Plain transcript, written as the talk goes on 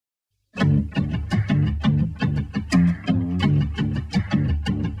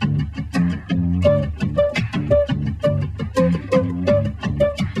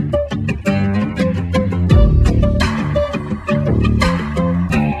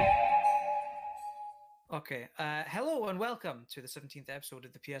Okay. Hello and welcome to the 17th episode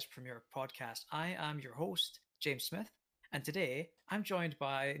of the PSPremiere podcast. I am your host, James Smith, and today I'm joined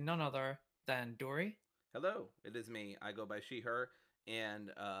by none other than Dory. Hello, it is me. I go by she, her,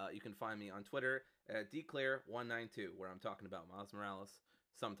 and you can find me on Twitter at dclaire192, where I'm talking about Miles Morales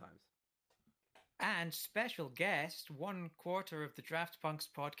sometimes. And special guest, 1/4 of the Draft Punks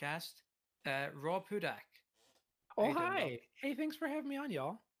podcast, Rob Hudak. Oh, you doing, hi. Rob? Hey, thanks for having me on,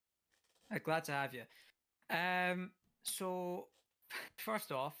 y'all. Glad to have you. So,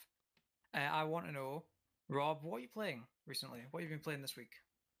 first off, I want to know, Rob, what are you playing recently? What have you been playing this week?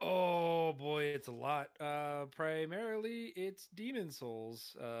 Oh boy, it's a lot. Primarily it's Demon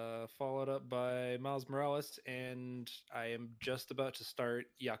Souls, followed up by Miles Morales, and I am just about to start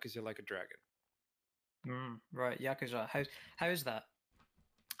Yakuza Like a Dragon. Right, Yakuza. How is that?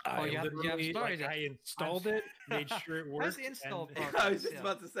 I I installed it, made sure it worked. How's the install process? I was just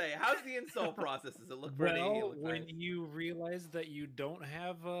about to say, how's the install process? Does it look pretty? Well, when nice? you realize that you don't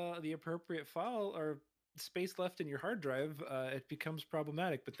have the appropriate file or space left in your hard drive, it becomes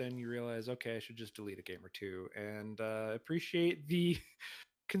problematic. But then you realize, okay, I should just delete a game or two, and appreciate the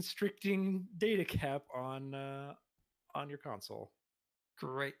constricting data cap on your console.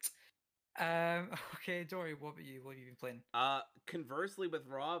 Great. Okay, Dory, what about you? What have you been playing? Conversely with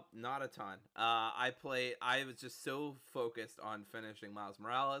Rob, not a ton. I was just so focused on finishing Miles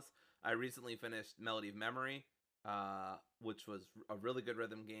Morales. I recently finished Melody of Memory, which was a really good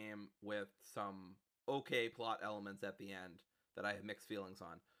rhythm game with some okay plot elements at the end that I have mixed feelings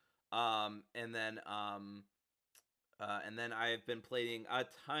on. And then I've been playing a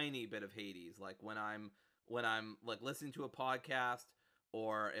tiny bit of Hades, like when I'm like listening to a podcast,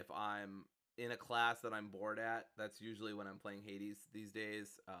 or if I'm in a class that I'm bored at. That's usually when I'm playing Hades these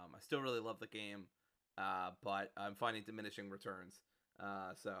days. I still really love the game, but I'm finding diminishing returns.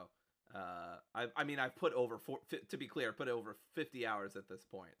 I've put over to be clear, put over 50 hours at this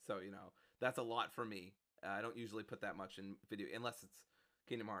point. So, that's a lot for me. I don't usually put that much in video, unless it's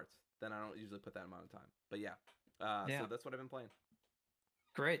Kingdom Hearts. Then I don't usually put that amount of time. But yeah. So that's what I've been playing.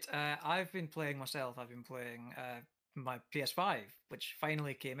 Great. I've been playing myself. I've been playing my PS5, which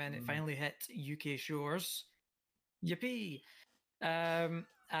finally came in. It finally hit UK shores. Yippee!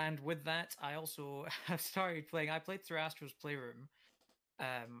 And with that, I also have started playing. I played through Astro's Playroom,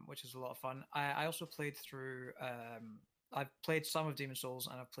 which is a lot of fun. I also played through. I've played some of Demon Souls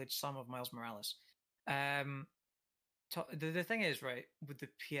and I've played some of Miles Morales. The thing is, right, with the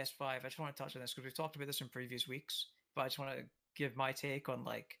PS5, I just want to touch on this because we've talked about this in previous weeks, but I just want to give my take on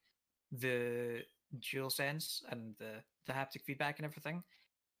like the DualSense and the haptic feedback and everything.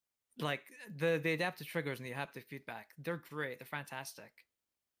 Like the adaptive triggers and the haptic feedback, they're great, they're fantastic.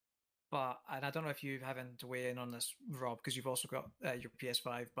 But and I don't know if you haven't to weigh in on this, Rob, because you've also got your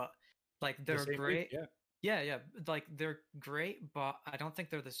PS5, but like they're great. Yeah, like they're great, but I don't think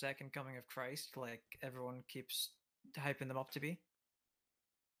they're the second coming of Christ, like everyone keeps hyping them up to be.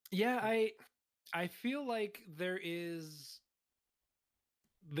 Yeah, I feel like there's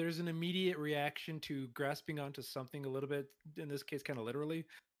an immediate reaction to grasping onto something a little bit, in this case kind of literally,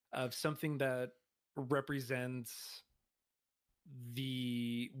 of something that represents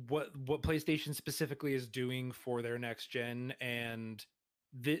what PlayStation specifically is doing for their next gen. And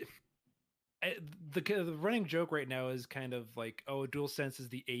the running joke right now is kind of like, oh, DualSense is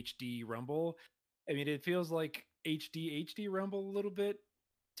the HD Rumble. I mean, it feels like HD Rumble a little bit,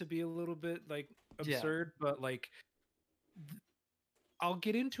 to be a little bit like absurd, but like I'll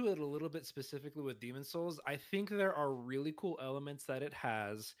get into it a little bit specifically with Demon Souls. I think there are really cool elements that it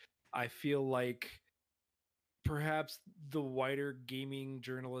has. I feel like perhaps the wider gaming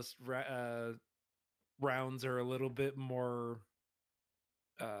journalist rounds are a little bit more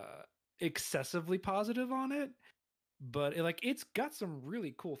excessively positive on it, but it's got some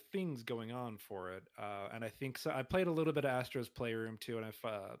really cool things going on for it. And I think so. I played a little bit of Astro's Playroom too, and I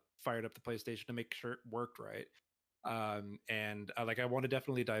fired up the PlayStation to make sure it worked right. And I want to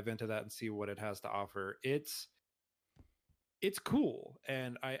definitely dive into that and see what it has to offer. It's cool,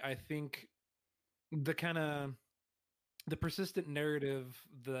 and I think the persistent narrative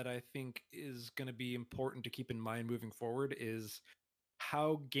that I think is going to be important to keep in mind moving forward is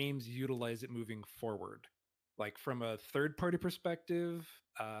how games utilize it moving forward. Like from a third-party perspective,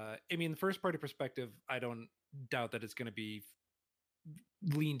 the first-party perspective, I don't doubt that it's going to be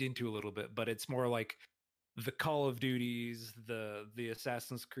leaned into a little bit, but it's more like the Call of Duties, the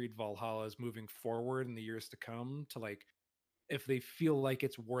Assassin's Creed Valhalla's moving forward in the years to come, to like if they feel like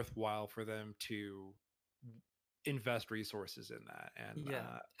it's worthwhile for them to invest resources in that. And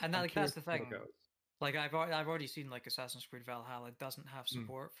and that's the thing. Like I've already seen like Assassin's Creed Valhalla doesn't have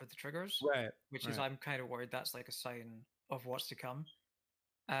support for the triggers, Right. which right. is I'm kind of worried that's like a sign of what's to come.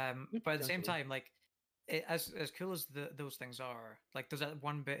 Yeah, But at the same potentially. time, like as cool as those things are, like there's that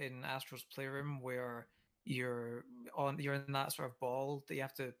one bit in Astro's Playroom where you're in that sort of ball that you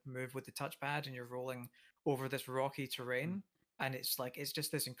have to move with the touchpad and you're rolling over this rocky terrain, and it's like it's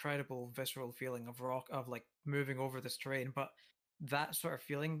just this incredible visceral feeling of like moving over this terrain. But that sort of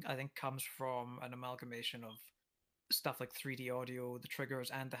feeling I think comes from an amalgamation of stuff like 3D audio, the triggers,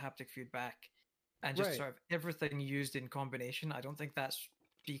 and the haptic feedback, and just Right. sort of everything used in combination. I don't think that's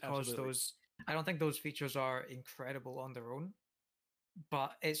because Absolutely. I don't think those features are incredible on their own,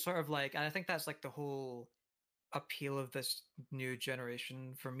 but it's sort of like, and I think that's like the whole appeal of this new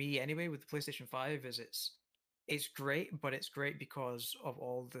generation for me anyway with the PlayStation 5 is it's great, but it's great because of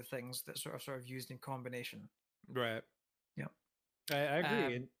all the things that sort of used in combination. Right. Yeah. I agree.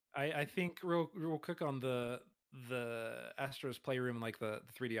 Um, And I think real quick on the Astro's Playroom and like the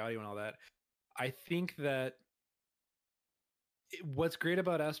 3D audio and all that. I think that what's great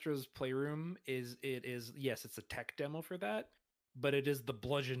about Astro's Playroom is it is, yes, it's a tech demo for that, but it is the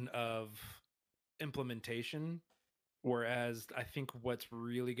bludgeon of implementation. Whereas I think what's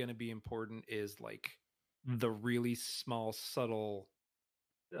really going to be important is like the really small, subtle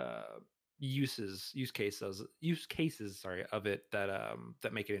use cases, sorry, of it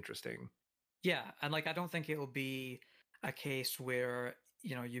that make it interesting. Yeah, and like I don't think it'll be a case where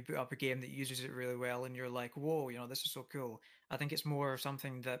you boot up a game that uses it really well and you're like, whoa, this is so cool. I think it's more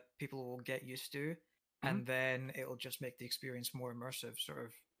something that people will get used to, Mhm. and then it'll just make the experience more immersive, sort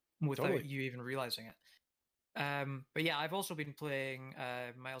of without Totally. you even realizing it. But yeah, I've also been playing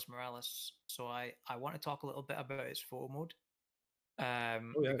Miles Morales, so I want to talk a little bit about its photo mode. Oh,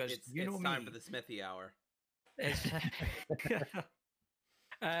 yeah. Because It's time for the Smithy hour.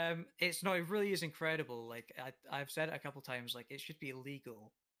 it's no, it really is incredible. Like I've said it a couple times, like it should be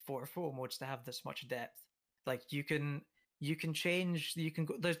illegal for photo modes to have this much depth. Like you can change,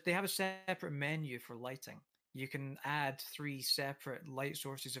 they have a separate menu for lighting. You can add 3 separate light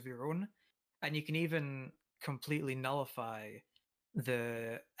sources of your own, and you can even completely nullify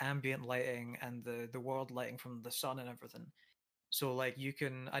the ambient lighting and the world lighting from the sun and everything. So like you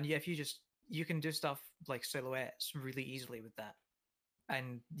can, and yeah, if you can do stuff like silhouettes really easily with that,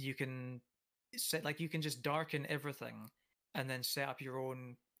 and you can set, like you can just darken everything and then set up your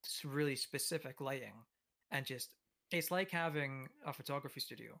own really specific lighting, and just it's like having a photography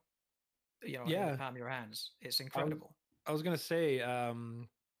studio in the Yeah. palm of your hands. It's I was, incredible. I was gonna say,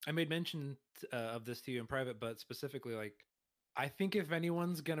 I made mention of this to you in private, but specifically, like, I think if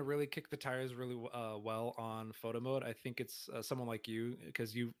anyone's gonna really kick the tires really well on photo mode, I think it's someone like you,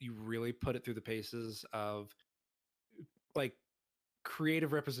 because you really put it through the paces of like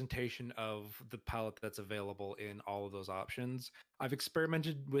creative representation of the palette that's available in all of those options. I've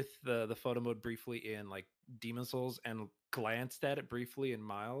experimented with the photo mode briefly in like Demon Souls and glanced at it briefly in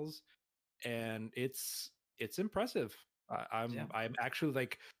Miles, and it's impressive. Yeah. I'm actually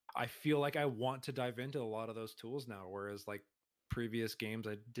like, I feel like I want to dive into a lot of those tools now, whereas like previous games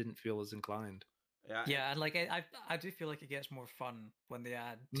I didn't feel as inclined. Yeah, and like I do feel like it gets more fun when they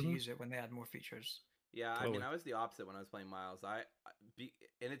add to Mhm. use it when they add more features. Yeah, I mean, Totally. I was the opposite when I was playing Miles. And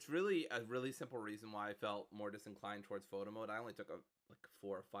it's really a really simple reason why I felt more disinclined towards photo mode. I only took like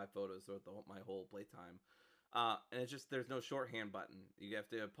 4 or 5 photos throughout my whole playtime, and it's just there's no shorthand button. You have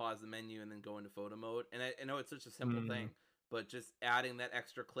to pause the menu and then go into photo mode. And I know it's such a simple thing, but just adding that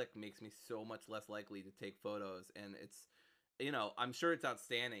extra click makes me so much less likely to take photos. And it's, I'm sure it's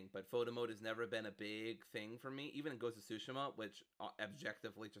outstanding, but photo mode has never been a big thing for me. Even in Ghost of Tsushima, which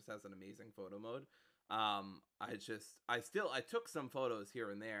objectively just has an amazing photo mode. I took some photos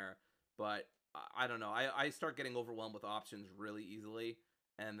here and there, but I don't know. I start getting overwhelmed with options really easily,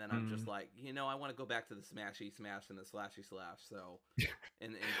 and then I'm just like, I want to go back to the smashy smash and the slashy slash. So,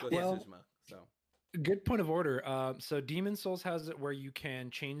 and Ghost of Tsushima. So. Good point of order. So Demon Souls has it where you can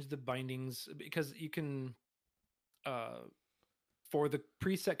change the bindings, because you can, for the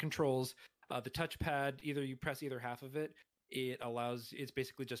preset controls, the touchpad, either you press either half of it, it's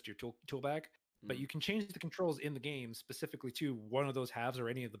basically just your tool bag, but you can change the controls in the game specifically to one of those halves or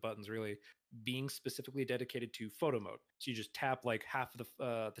any of the buttons really being specifically dedicated to photo mode. So you just tap like half of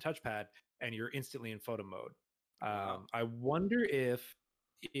the touchpad and you're instantly in photo mode. Wow. I wonder if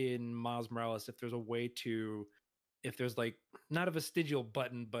in Miles Morales, if there's a way to, if there's like not a vestigial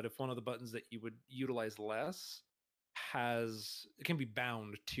button, but if one of the buttons that you would utilize less it can be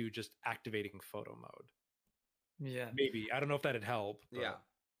bound to just activating photo mode. Yeah. Maybe, I don't know if that'd help, but Yeah.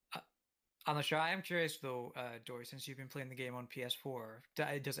 I'm not sure. I am curious though, Dory, since you've been playing the game on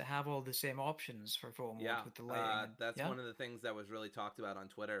PS4, does it have all the same options for photo mode Yeah, with the lighting? that's Yeah. one of the things that was really talked about on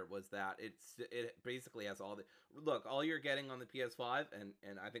Twitter was that it basically has all the look. All you're getting on the PS5,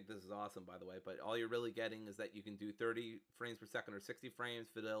 and I think this is awesome by the way, but all you're really getting is that you can do 30 frames per second or 60 frames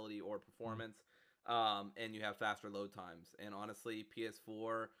fidelity or performance, and you have faster load times. And honestly,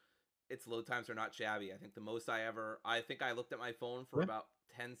 PS4, its load times are not shabby. I think the most I think I looked at my phone for Yeah. about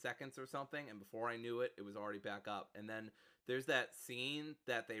 10 seconds or something, and before I knew it, it was already back up. And then there's that scene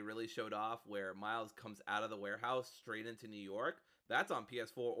that they really showed off where Miles comes out of the warehouse straight into New York. That's on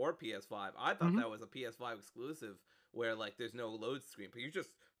PS4 or PS5. I thought that was a PS5 exclusive where like there's no load screen, but you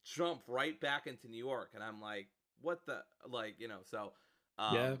just jump right back into New York, and I'm like, what the like, so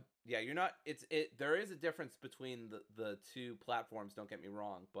Yeah. yeah, you're not there is a difference between the two platforms, don't get me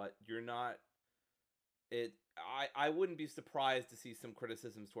wrong, but you're not it I wouldn't be surprised to see some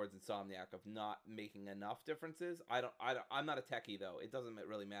criticisms towards Insomniac of not making enough differences. I'm not a techie though. It doesn't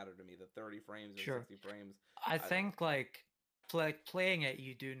really matter to me the 30 frames or Sure. 60 frames. I think like playing it,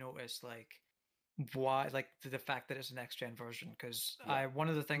 you do notice like why like the fact that it's a next gen version because Yeah. one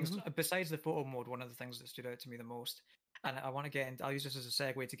of the things besides the photo mode, one of the things that stood out to me the most, and I want to get into, I'll use this as a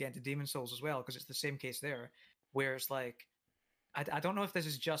segue to get into Demon Souls as well because it's the same case there, where it's like I don't know if this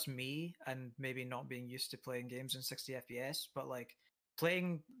is just me and maybe not being used to playing games in 60 FPS, but like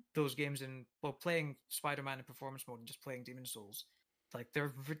playing those games in playing Spider-Man in performance mode and just playing Demon Souls, like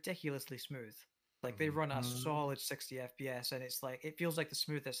they're ridiculously smooth. Like they run a solid 60 FPS, and it's like it feels like the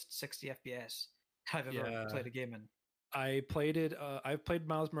smoothest 60 FPS I've ever played a game in. I played it. I've played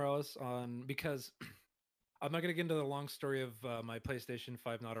Miles Morales on because I'm not going to get into the long story of my PlayStation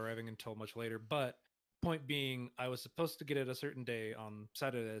 5 not arriving until much later. But point being, I was supposed to get it a certain day on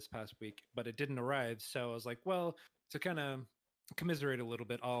Saturday this past week, but it didn't arrive. So I was like, well, to kind of commiserate a little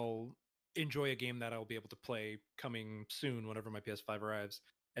bit, I'll enjoy a game that I'll be able to play coming soon whenever my PS5 arrives.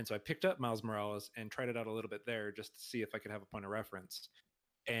 And so I picked up Miles Morales and tried it out a little bit there just to see if I could have a point of reference.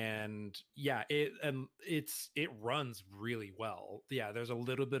 And yeah, it runs really well. Yeah, there's a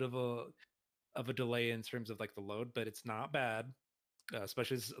little bit of a delay in terms of like the load, but it's not bad.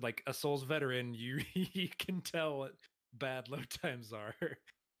 Especially as, like a Souls veteran, you you can tell what bad load times are,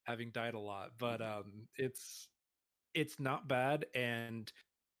 having died a lot. But it's not bad, and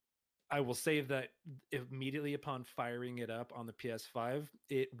I will say that immediately upon firing it up on the PS5,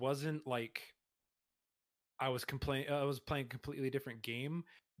 it wasn't like I was playing a completely different game,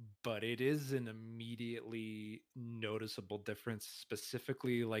 but it is an immediately noticeable difference,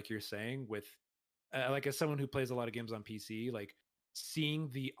 specifically like you're saying with like as someone who plays a lot of games on PC, like seeing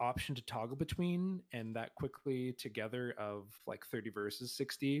the option to toggle between and that quickly together of like 30 versus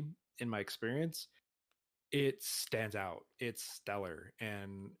 60 in my experience, it stands out. It's stellar,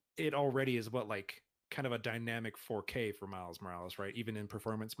 and it already is what like kind of a dynamic 4K for Miles Morales, right? Even in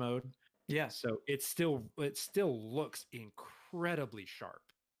performance mode. Yeah. So it still looks incredibly sharp.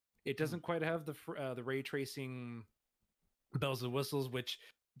 It doesn't quite have the ray tracing bells and whistles, which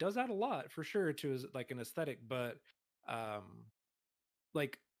does add a lot for sure to like an aesthetic, but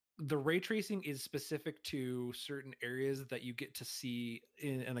like the ray tracing is specific to certain areas that you get to see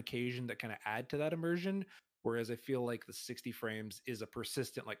in an occasion that kind of add to that immersion. Whereas I feel like the 60 frames is a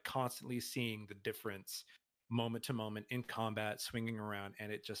persistent, like constantly seeing the difference moment to moment in combat, swinging around,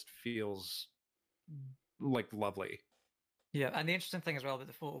 and it just feels like lovely. Yeah, and the interesting thing as well about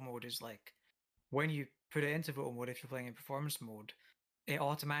the photo mode is like when you put it into photo mode, if you're playing in performance mode, it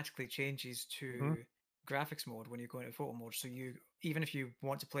automatically changes to graphics mode when you go into photo mode. So you even if you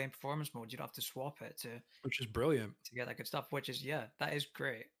want to play in performance mode, you'd have to swap it Which is brilliant to get that good stuff. Which is that is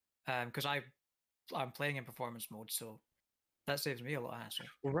great. Because I'm playing in performance mode, so that saves me a lot of hassle.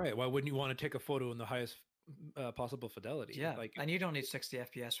 Well, right. Why wouldn't you want to take a photo in the highest possible fidelity? Yeah, like, and you don't need 60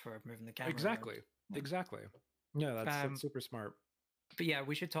 FPS for moving the camera. Exactly. Around. Exactly. Yeah, that's super smart. But yeah,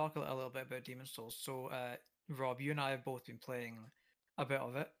 we should talk a little bit about Demon Souls. So, Rob, you and I have both been playing a bit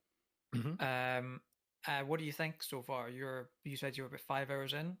of it. What do you think so far? You said you were about 5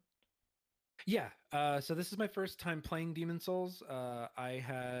 hours in. Yeah. So this is my first time playing Demon Souls.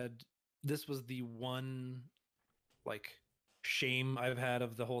 This was the one like shame I've had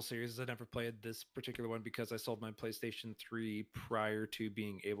of the whole series. I never played this particular one because I sold my PlayStation 3 prior to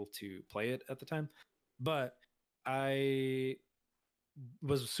being able to play it at the time. But I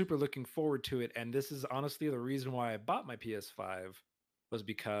was super looking forward to it, and this is honestly the reason why I bought my PS5 was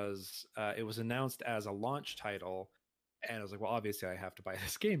because it was announced as a launch title, and I was like, well, obviously I have to buy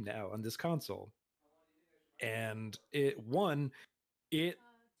this game now on this console. And it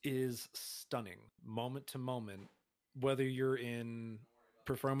is stunning moment to moment, whether you're in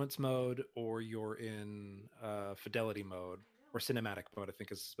performance mode or you're in fidelity mode or cinematic mode, I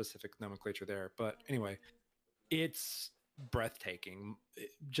think is specific nomenclature there. But anyway, it's breathtaking.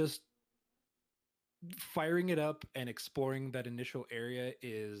 Just firing it up and exploring that initial area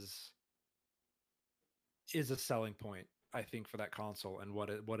is a selling point, I think, for that console and what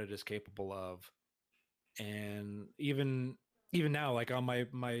it is capable of. And even now, like on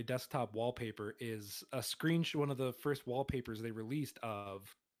my desktop wallpaper is a screenshot, one of the first wallpapers they released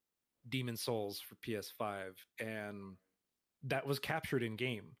of Demon Souls for PS5, and that was captured in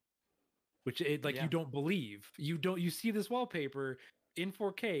game, which it like Yeah. you see this wallpaper in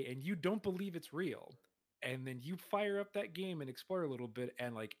 4K and you don't believe it's real, and then you fire up that game and explore a little bit,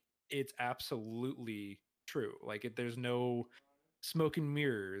 and like it's absolutely true. Like there's no smoke and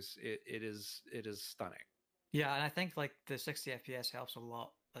mirrors. It is stunning. Yeah, and I think like the 60 FPS helps a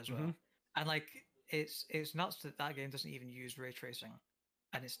lot as well. And like it's nuts that that game doesn't even use ray tracing,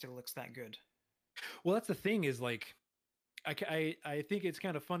 and it still looks that good. Well, that's the thing is like I think it's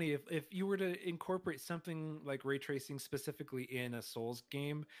kind of funny if you were to incorporate something like ray tracing specifically in a Souls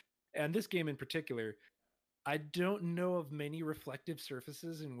game, and this game in particular, I don't know of many reflective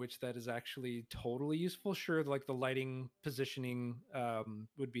surfaces in which that is actually totally useful. Sure, like the lighting positioning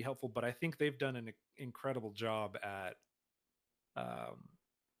would be helpful, but I think they've done an incredible job at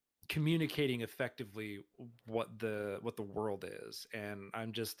communicating effectively what the world is, and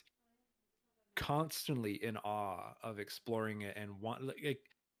I'm just constantly in awe of exploring it and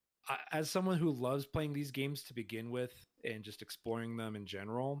as someone who loves playing these games to begin with and just exploring them in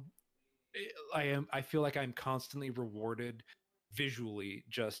general, I feel like I'm constantly rewarded visually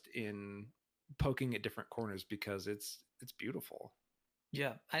just in poking at different corners because it's beautiful.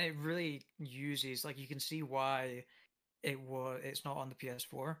 Yeah, and it really uses like you can see why it's not on the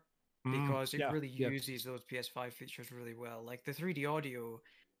PS4 because it really uses those PS5 features really well. Like the 3D audio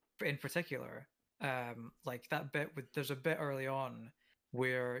in particular, like that bit with there's a bit early on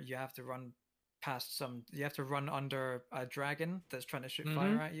where you have to run you have to run under a dragon that's trying to shoot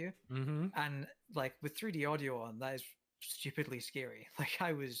fire at you, and like with 3D audio on, that is stupidly scary. Like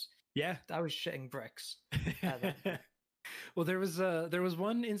I was shitting bricks at that. Well, there was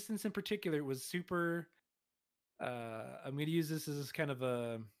one instance in particular. It was super. I'm going to use this as kind of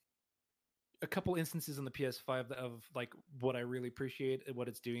a couple instances on the PS5 of like what I really appreciate what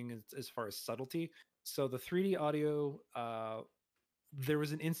it's doing as far as subtlety. So the 3D audio, there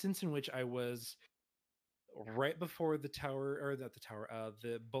was an instance in which I was right before the tower, or not the tower,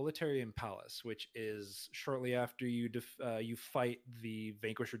 the Boletarian Palace, which is shortly after you fight the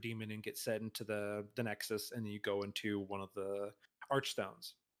Vanquisher demon and get set into the Nexus, and then you go into one of the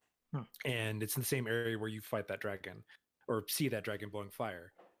Archstones. And it's in the same area where you fight that dragon or see that dragon blowing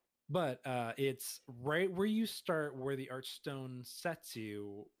fire. But it's right where you start, where the Archstone sets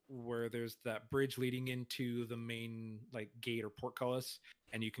you, where there's that bridge leading into the main like gate or portcullis,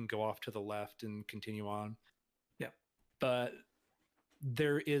 and you can go off to the left and continue on. Yeah. But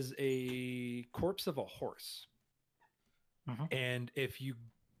there is a corpse of a horse. And if you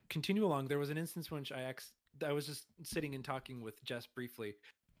continue along, there was an instance in which I was just sitting and talking with Jess briefly,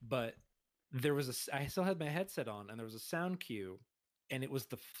 but I still had my headset on, and there was a sound cue, and it was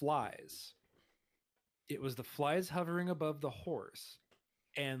the flies. It was the flies hovering above the horse,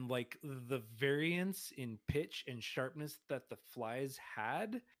 and like the variance in pitch and sharpness that the flies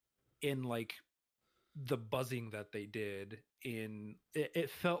had in like the buzzing that they did it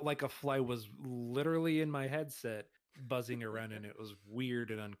felt like a fly was literally in my headset buzzing around, and it was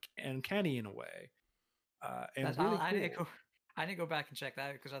weird and uncanny in a way. And really cool. I need to go back and check that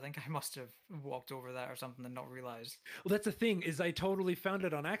out because I think I must have walked over that or something and not realized. Well, that's the thing, is I totally found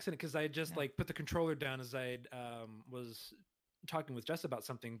it on accident because I just like put the controller down as I was talking with Jess about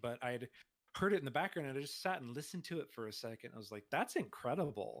something, but I'd heard it in the background and I just sat and listened to it for a second. I was like, that's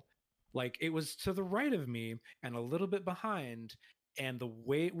incredible. Like it was to the right of me and a little bit behind, and the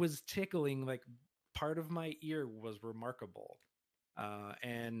way it was tickling like part of my ear was remarkable.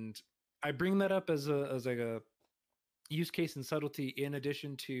 And I bring that up as like a use case and subtlety in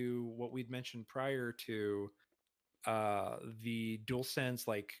addition to what we'd mentioned prior to the DualSense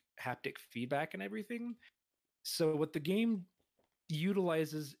like haptic feedback and everything. So what the game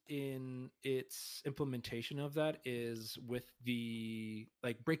utilizes in its implementation of that is with the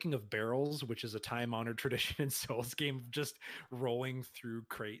like breaking of barrels, which is a time-honored tradition in Souls game, just rolling through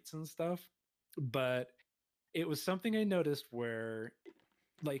crates and stuff. But it was something I noticed where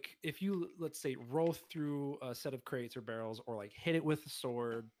like if you, let's say, roll through a set of crates or barrels or like hit it with a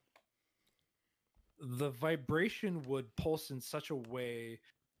sword, the vibration would pulse in such a way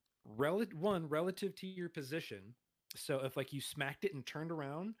relative to your position, So if like you smacked it and turned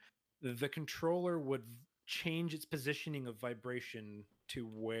around, the controller would change its positioning of vibration to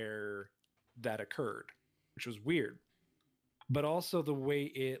where that occurred, which was weird. But also the way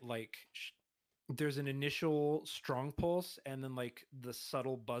it like there's an initial strong pulse and then like the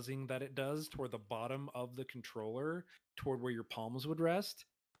subtle buzzing that it does toward the bottom of the controller toward where your palms would rest.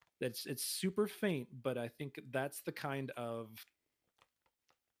 It's super faint, but I think that's the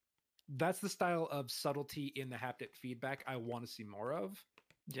style of subtlety in the haptic feedback I want to see more of.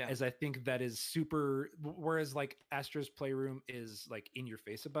 Yeah. As I think that is super, whereas like Astro's Playroom is like in your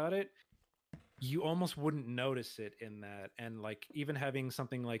face about it, you almost wouldn't notice it in that. And like even having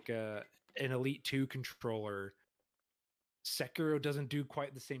something like an Elite 2 controller, Sekiro doesn't do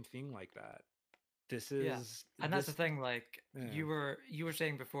quite the same thing like that. This is and that's the thing. Like yeah. you were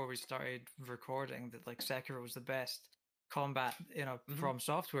saying before we started recording that like Sekiro was the best combat in a From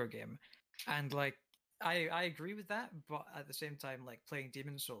Software game, and like I agree with that. But at the same time, like playing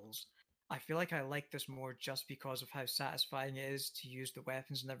Demon Souls, I feel like I like this more just because of how satisfying it is to use the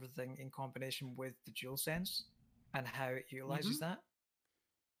weapons and everything in combination with the DualSense and how it utilizes that.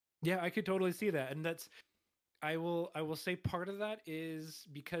 Yeah, I could totally see that, and that's I will say part of that is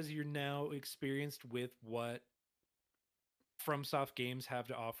because you're now experienced with what FromSoft games have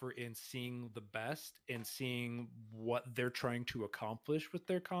to offer in seeing the best and seeing what they're trying to accomplish with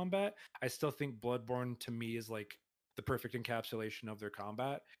their combat. I still think Bloodborne to me is like the perfect encapsulation of their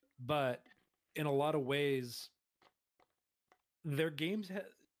combat, but in a lot of ways their games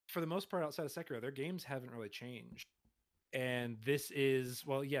for the most part outside of Sekiro, their games haven't really changed. And this is,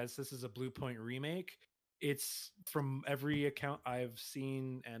 well, yes, this is a Blue Point remake. It's from every account I've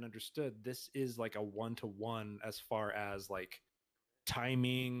seen and understood, this is like a 1-to-1 as far as like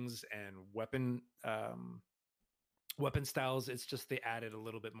timings and weapon styles. It's just they added a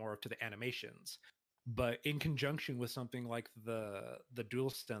little bit more to the animations, but in conjunction with something like the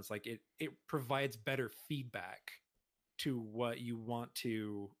DualSense, like it provides better feedback to what you want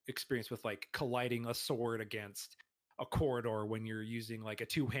to experience with like colliding a sword against a corridor when you're using like a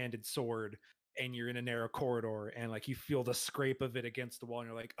two-handed sword and you're in a narrow corridor and like you feel the scrape of it against the wall and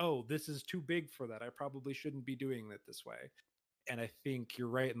you're like, oh, this is too big for that, I probably shouldn't be doing it this way. And I think you're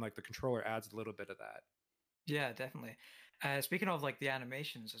right, and like the controller adds a little bit of that. Yeah, definitely. Speaking of like the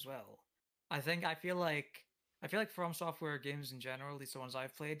animations as well, I feel like From Software games in general, at least the ones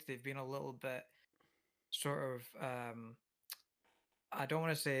I've played, they've been a little bit sort of I don't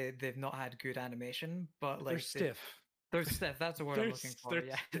want to say they've not had good animation, but like they're stiff. They're stiff. That's the word I'm looking for.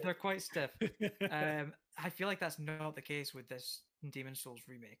 Yeah, stiff. They're quite stiff. I feel like that's not the case with this Demon Souls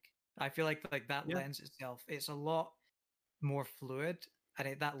remake. I feel like that lends itself. It's a lot more fluid,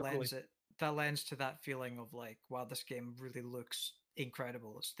 and that lends to that feeling of like, wow, this game really looks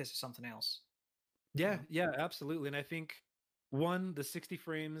incredible. This is something else. Yeah, yeah, absolutely. And I think the 60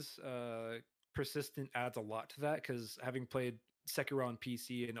 frames persistent adds a lot to that, because having played Sekiro on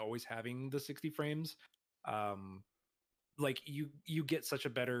PC and always having the 60 frames, like you get such a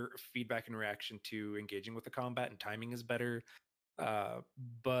better feedback and reaction to engaging with the combat, and timing is better.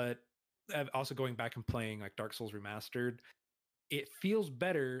 But also going back and playing like Dark Souls Remastered, it feels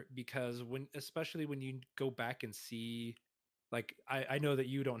better because especially when you go back and see, like I know that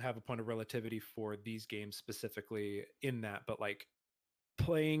you don't have a point of relativity for these games specifically in that, but like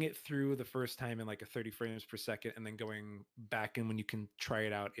playing it through the first time in like a 30 frames per second and then going back and when you can try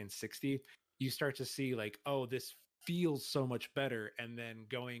it out in 60, you start to see like, oh, this feels so much better. And then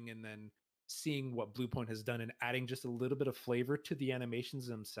going and then seeing what Blue Point has done and adding just a little bit of flavor to the animations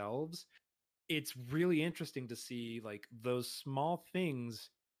themselves, it's really interesting to see like those small things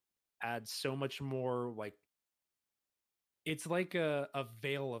add so much more. Like it's like a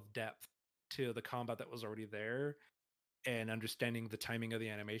veil of depth to the combat that was already there, and understanding the timing of the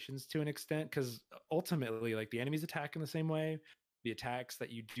animations to an extent, because ultimately like the enemies attack in the same way, the attacks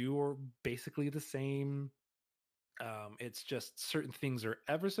that you do are basically the same. It's just certain things are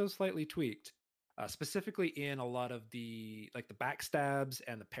ever so slightly tweaked, specifically in a lot of the like the backstabs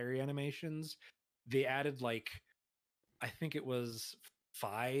and the parry animations. They added like, I think it was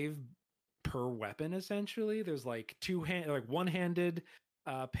 5 per weapon essentially. There's like one-handed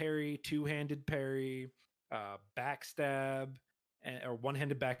parry, two-handed parry, backstab, or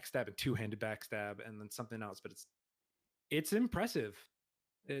one-handed backstab and two-handed backstab, and then something else. But it's impressive.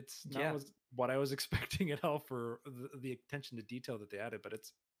 It's not what I was expecting at all for the attention to detail that they added, but it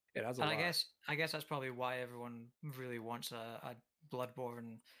has a lot. I guess that's probably why everyone really wants a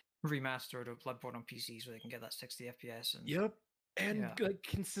Bloodborne remastered or Bloodborne on PC, so they can get that 60 FPS. And yep. and Yeah. like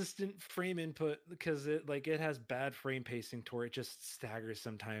consistent frame input, because it has bad frame pacing to where it just staggers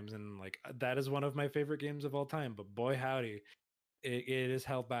sometimes, and like that is one of my favorite games of all time. But boy howdy, it is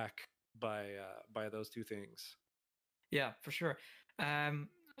held back by those two things. Yeah, for sure.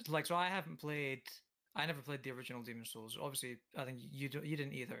 Like, so I never played the original Demon Souls. Obviously, I think you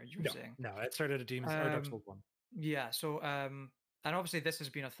didn't either. You were No, saying. no, it started at Demons or Dark Souls 1. Yeah. So, and obviously this has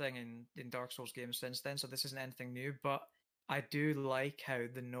been a thing in Dark Souls games since then. So this isn't anything new. But I do like how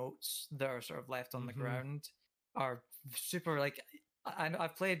the notes that are sort of left on the ground are super. Like,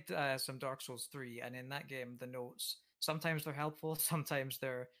 I've played some Dark Souls 3, and in that game, the notes sometimes they're helpful, sometimes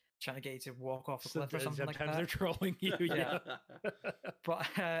they're trying to get you to walk off a cliff or something like Sometimes that. they're trolling you. Yeah. But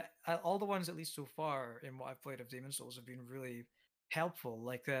all the ones, at least so far, in what I've played of Demon Souls, have been really helpful.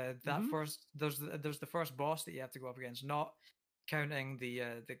 Like that first, there's the first boss that you have to go up against, not counting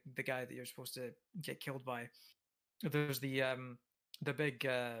the guy that you're supposed to get killed by. There's the big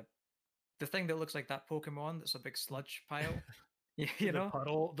the thing that looks like that Pokemon that's a big sludge pile. You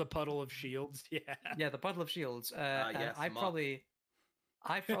know, the puddle of shields. Yeah. yeah, the puddle of shields. Yes, Muck.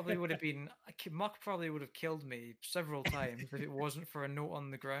 I probably would have been Muck probably would have killed me several times if it wasn't for a note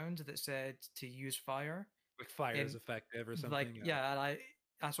on the ground that said to use fire. Like fire is effective or something. Like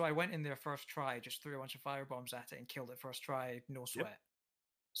and so I went in there first try, just threw a bunch of fire bombs at it and killed it first try, no sweat. Yep.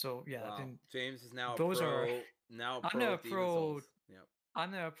 So yeah, Wow. I mean, James is now those a pro. are Now a I'm pro. now a of Demon pro. Souls. Yep.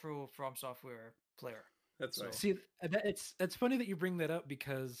 I'm now a pro From Software player. That's right. See, it's funny that you bring that up,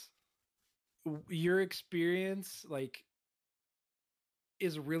 because your experience like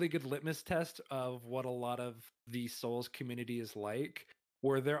is a really good litmus test of what a lot of the Souls community is like,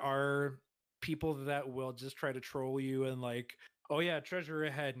 where there are people that will just try to troll you and like, oh yeah, treasure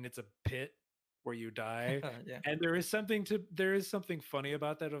ahead, and it's a pit where you die. Yeah. And there is something funny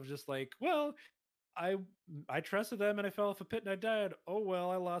about that, of just like, well, I trusted them and I fell off a pit and I died. Oh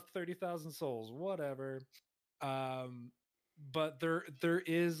well, I lost 30,000 souls. Whatever. But there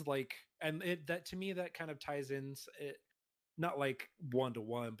is like, and that to me that kind of ties in it, not like one to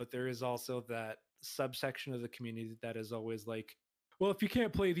one, but there is also that subsection of the community that is always like, well, if you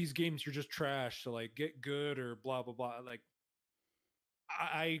can't play these games, you're just trash. So like, get good or blah blah blah. Like,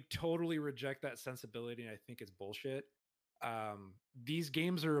 I totally reject that sensibility, and I think it's bullshit. These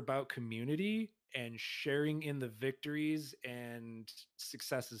games are about community and sharing in the victories and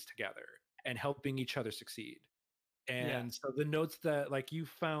successes together and helping each other succeed. And so the notes that like you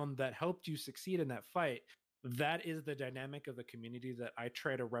found that helped you succeed in that fight, that is the dynamic of the community that I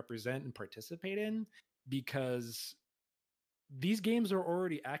try to represent and participate in, because these games are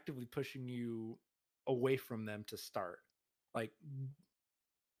already actively pushing you away from them to start. Like,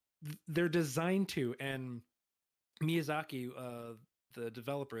 they're designed to, and Miyazaki, the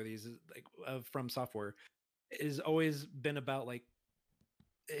developer of these, like From Software, has always been about like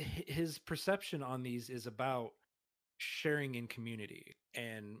his perception on these is about sharing in community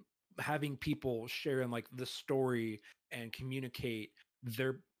and having people share in like the story and communicate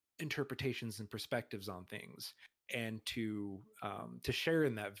their interpretations and perspectives on things, and to share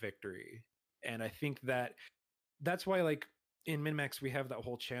in that victory. And I think that's why, like, in MinMax we have that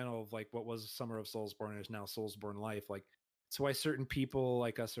whole channel of like what was Summer of Soulsborne and is now Soulsborne Life. Like, it's why certain people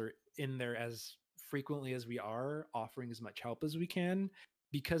like us are in there as frequently as we are, offering as much help as we can,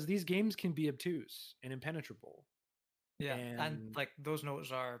 because these games can be obtuse and impenetrable. Yeah, and like those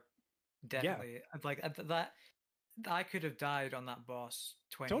notes are definitely like that. I could have died on that boss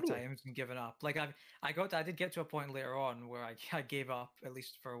 20 times and given up. Like I did get to a point later on where I gave up, at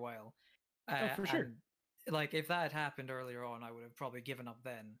least for a while. For sure. And, like, if that had happened earlier on, I would have probably given up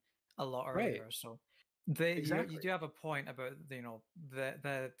then a lot earlier. So you do have a point about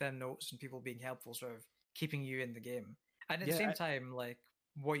the notes and people being helpful, sort of keeping you in the game. And at the same time, like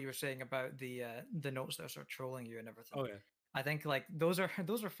what you were saying about the notes that are sort of trolling you and everything. Oh yeah. I think like those are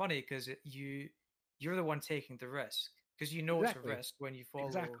funny because you're the one taking the risk, because you know it's a risk when you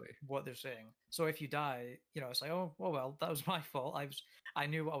follow what they're saying. So if you die, it's like, oh well, that was my fault. I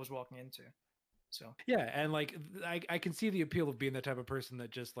knew what I was walking into. So yeah, and like I can see the appeal of being the type of person that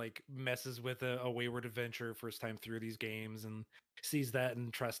just like messes with a wayward adventure first time through these games and sees that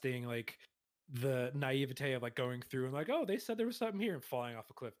and trusting like the naivete of like going through and like, oh, they said there was something here, and falling off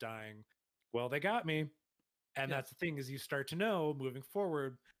a cliff dying. Well, they got me. And that's the thing, is you start to know moving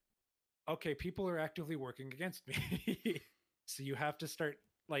forward, okay, people are actively working against me. So you have to start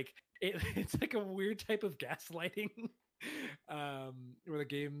like it's like a weird type of gaslighting. Where the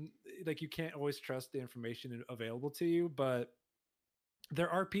game, like, you can't always trust the information available to you, but there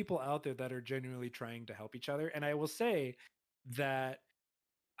are people out there that are genuinely trying to help each other. And I will say that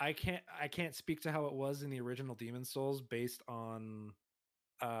I can't speak to how it was in the original Demon Souls based on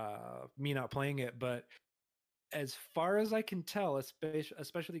me not playing it, but as far as I can tell,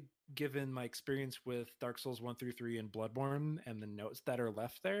 especially given my experience with Dark Souls 1 through 3 and Bloodborne and the notes that are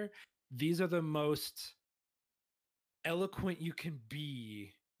left there, these are the most eloquent you can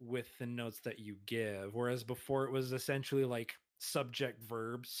be with the notes that you give. Whereas before it was essentially like subject,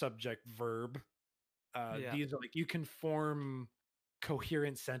 verb, subject, verb. Yeah. These are like you can form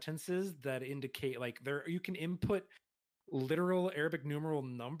coherent sentences that indicate like you can input literal Arabic numeral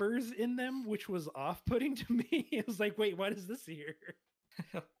numbers in them, which was off-putting to me. It was like, wait, what is this here?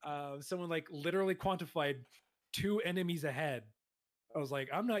 Someone like literally quantified 2 enemies ahead. I was like,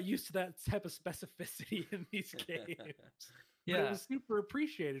 I'm not used to that type of specificity in these games. But it Yeah. was super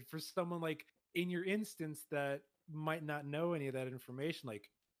appreciated for someone like in your instance that might not know any of that information. Like,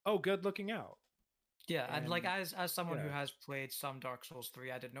 oh, good looking out. Yeah, and like And as someone who yeah. has played some Dark Souls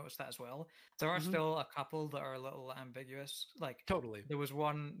 3, I did notice that as well. There are Mhm. still a couple that are a little ambiguous. Like Totally. there was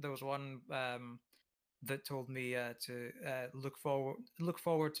one that told me to look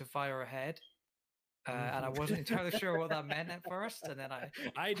forward to fire ahead. And I wasn't entirely sure what that meant at first, and then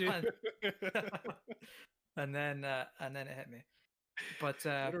I do. and then it hit me. But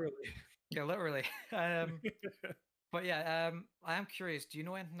Literally. yeah, literally. But yeah, I am curious. Do you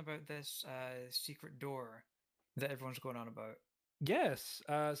know anything about this secret door that everyone's going on about? Yes.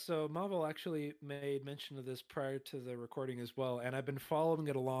 So Marvel actually made mention of this prior to the recording as well, and I've been following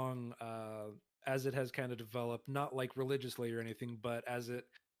it along as it has kind of developed, not like religiously or anything, but as it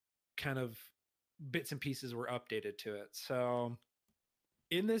kind of bits and pieces were updated to it. So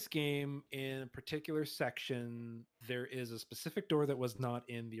in this game, in a particular section, there is a specific door that was not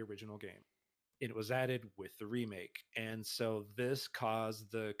in the original game. It was added with the remake. And so this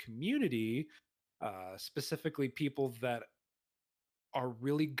caused the community, specifically people that are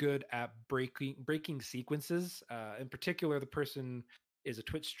really good at breaking sequences. In particular, the person is a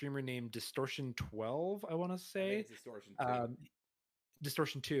Twitch streamer named Distortion12, I want to say. I think it's Distortion 2.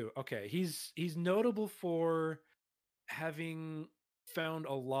 Distortion 2. Okay. He's notable for having found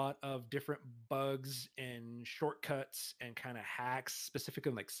a lot of different bugs and shortcuts and kind of hacks,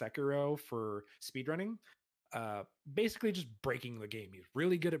 specifically like Sekiro for speedrunning. Basically just breaking the game. He's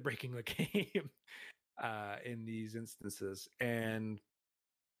really good at breaking the game in these instances. And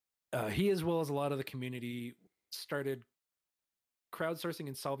he, as well as a lot of the community, started crowdsourcing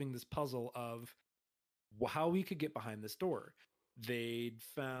and solving this puzzle of how we could get behind this door. They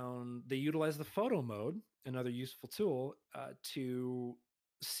utilized the photo mode, another useful tool, to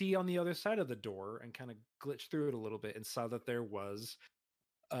see on the other side of the door and kind of glitch through it a little bit, and saw that there was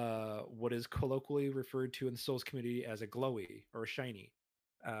what is colloquially referred to in the Souls community as a glowy or a shiny.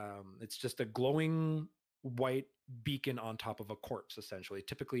 It's just a glowing white beacon on top of a corpse, essentially,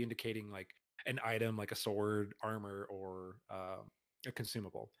 typically indicating like an item like a sword, armor, or a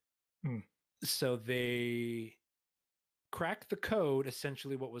consumable. So they cracked the code,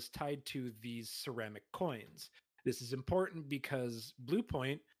 essentially what was tied to these ceramic coins. This is important because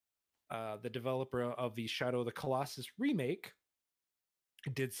Bluepoint, the developer of the Shadow of the Colossus remake,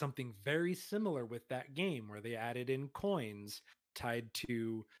 did something very similar with that game, where they added in coins tied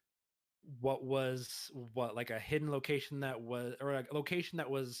to what like a hidden location that was, or a location that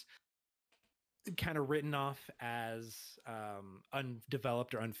was kind of written off as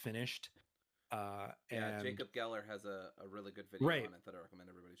undeveloped or unfinished. Yeah, And Jacob Geller has a really good video Right. on it that I recommend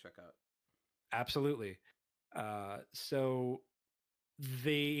everybody check out. Absolutely. So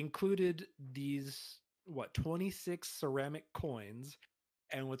they included these 26 ceramic coins,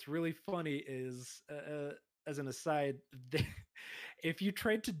 and what's really funny is, as an aside, if you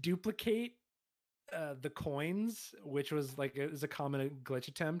tried to duplicate the coins, which was like is a common glitch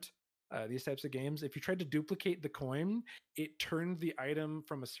attempt, these types of games, if you tried to duplicate the coin, it turned the item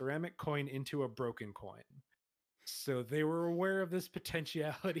from a ceramic coin into a broken coin. So they were aware of this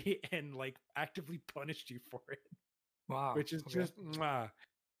potentiality and like actively punished you for it. Wow. Which is just mwah.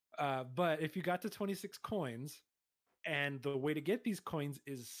 But if you got to 26 coins, and the way to get these coins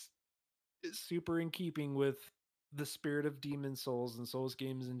is super in keeping with the spirit of Demon Souls and Souls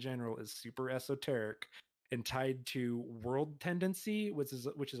games in general, is super esoteric and tied to world tendency, which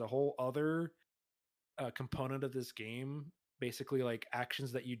is a whole other component of this game. Basically, like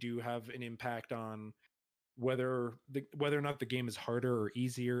actions that you do have an impact on whether or not the game is harder or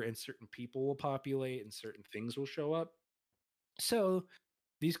easier, and certain people will populate and certain things will show up. So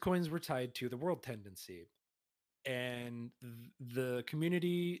these coins were tied to the world tendency, and the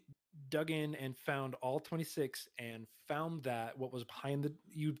community dug in and found all 26, and found that what was behind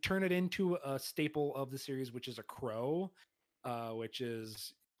you turn it into a staple of the series, which is a crow, which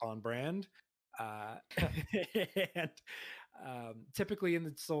is on brand. And typically in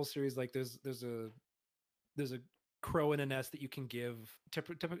the Soul series, like there's a crow and a nest that you can give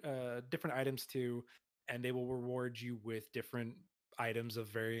different items to, and they will reward you with different items of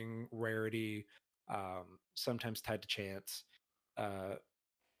varying rarity, sometimes tied to chance.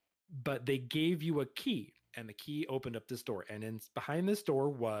 But they gave you a key, and the key opened up this door, and behind this door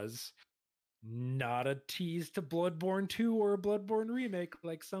was not a tease to Bloodborne 2 or a Bloodborne remake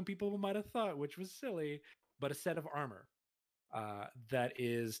like some people might have thought, which was silly, but a set of armor that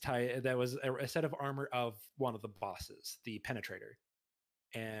was a set of armor of one of the bosses, the Penetrator.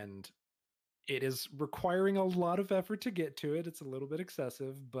 And it is requiring a lot of effort to get to it. It's a little bit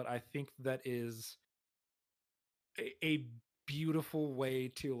excessive, but I think that is a beautiful way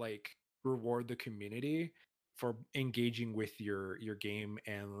to like reward the community for engaging with your game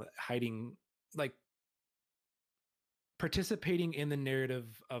and hiding, like, participating in the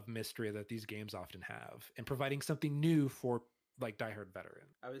narrative of mystery that these games often have, and providing something new for like diehard veteran.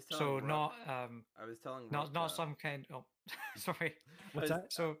 I was So telling Rook, not I was telling not Rook, not some kind. Oh, sorry. What's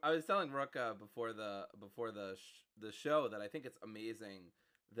that? So I was telling Rook before the show that I think it's amazing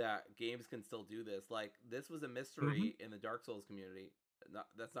that games can still do this. Like, this was a mystery in the Dark Souls community.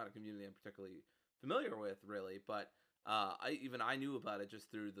 That's not a community I'm particularly familiar with, really, but I knew about it just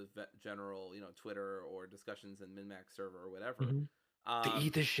through the general, Twitter or discussions in MinMax server or whatever. They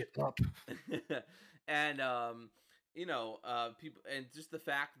eat this shit up. And people, and just the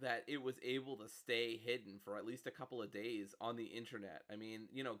fact that it was able to stay hidden for at least a couple of days on the internet. I mean,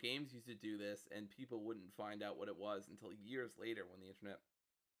 games used to do this and people wouldn't find out what it was until years later when the internet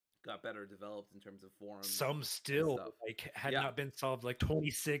got better developed in terms of forums. Some still had not been solved like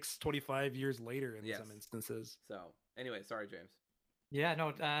 26, 25 years later in some instances. So anyway, sorry, James. Yeah,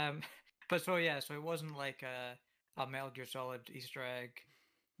 no, but so it wasn't like a Metal Gear Solid Easter egg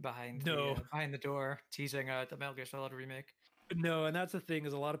behind the door teasing the Metal Gear Solid remake. No, and that's the thing,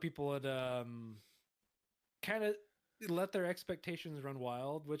 is a lot of people would kind of let their expectations run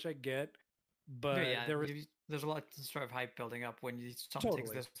wild, which I get. But there's a lot of sort of hype building up when something takes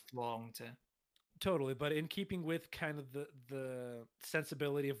this long to. Totally, but in keeping with kind of the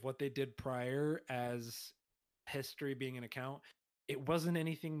sensibility of what they did prior, as history being an account, it wasn't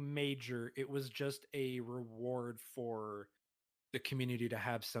anything major. It was just a reward for the community to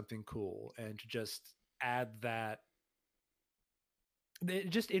have something cool and to just add that. It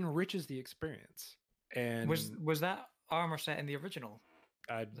just enriches the experience. And was that armor set in the original?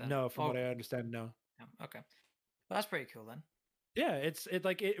 No, from what I understand, no. Oh, okay, well, that's pretty cool then. Yeah,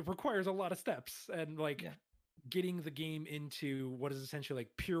 it requires a lot of steps, and getting the game into what is essentially like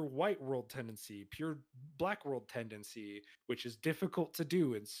pure white world tendency, pure black world tendency, which is difficult to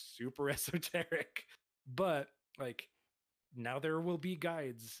do and super esoteric. But like, now there will be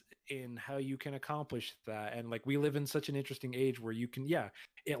guides in how you can accomplish that. And like, we live in such an interesting age where you can,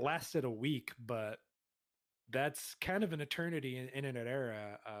 it lasted a week, but that's kind of an eternity in an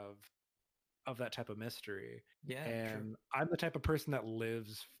era of that type of mystery. Yeah. And true. I'm the type of person that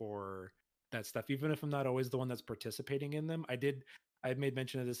lives for that stuff, even if I'm not always the one that's participating in them. I had made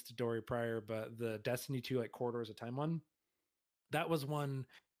mention of this to Dory prior, but the Destiny 2 like Corridors of Time one, that was one.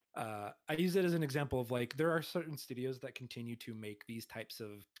 I use it as an example of like, there are certain studios that continue to make these types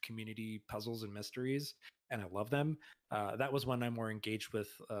of community puzzles and mysteries, and I love them. That was one I'm more engaged with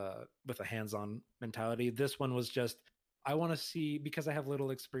a hands-on mentality. This one was just, I want to see, because I have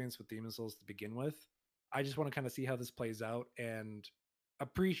little experience with Demon Souls to begin with, I just want to kind of see how this plays out and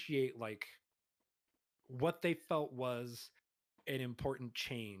appreciate like what they felt was an important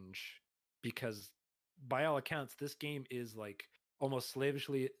change, because by all accounts, this game is like almost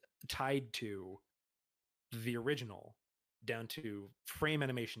slavishly tied to the original, down to frame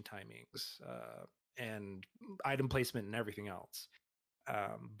animation timings and item placement and everything else.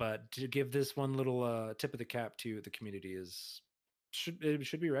 But to give this one little tip of the cap to the community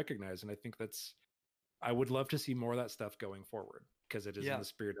should be recognized, and I think I would love to see more of that stuff going forward, because it is in the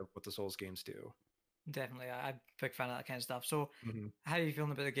spirit of what the Souls games do. Definitely, I'm a big fan of that kind of stuff. So, how are you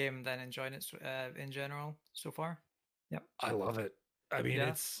feeling about the game then? Enjoying it in general so far? Yep, I love it. I mean,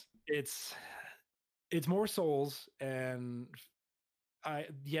 it's more Souls, and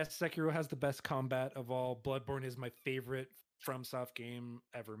Sekiro has the best combat of all. Bloodborne is my favorite FromSoft game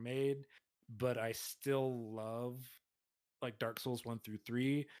ever made, but I still love like Dark Souls 1 through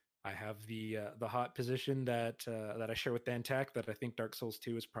 3. I have the hot position that I share with Dantak, that I think Dark Souls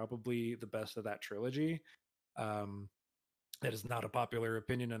 2 is probably the best of that trilogy. That is not a popular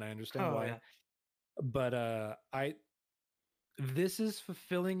opinion, and I understand why. Yeah. But this is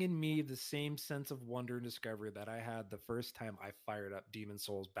fulfilling in me the same sense of wonder and discovery that I had the first time I fired up Demon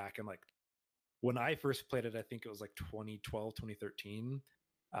Souls back in like when I first played it. I think it was like 2012, 2013.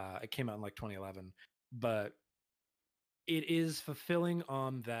 It came out in like 2011, but it is fulfilling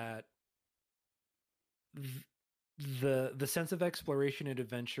on that the sense of exploration and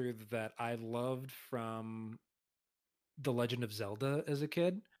adventure that I loved from The Legend of Zelda as a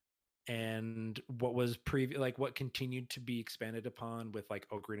kid, and what was like what continued to be expanded upon with like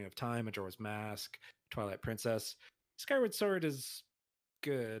Ocarina of Time, Majora's Mask, Twilight Princess. Skyward Sword is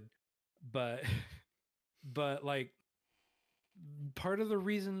good, but but like part of the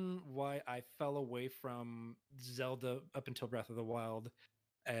reason why I fell away from Zelda up until Breath of the Wild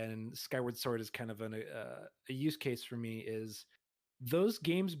and Skyward Sword is kind of a use case for me is those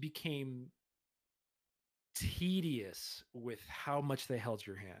games became tedious with how much they held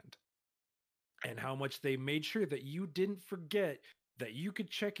your hand and how much they made sure that you didn't forget that you could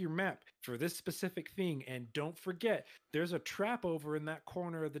check your map for this specific thing, and don't forget there's a trap over in that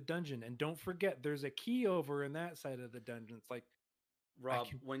corner of the dungeon, and don't forget there's a key over in that side of the dungeon. It's like, Rob,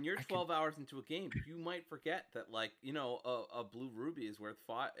 when you're 12 hours into a game, you might forget that, like, you know, a blue ruby is worth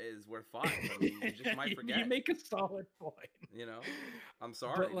five. I mean, you just might forget. You make a solid point. You know, I'm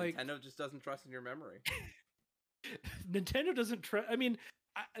sorry, but like, Nintendo just doesn't trust in your memory. Nintendo doesn't trust. I mean,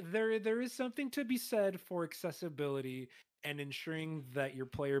 there is something to be said for accessibility and ensuring that your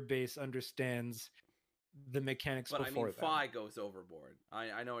player base understands the mechanics. But before I mean, Fi goes overboard.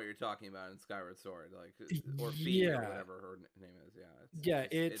 I know what you're talking about in Skyward Sword, like, or Fi, yeah, or whatever her name is. Yeah,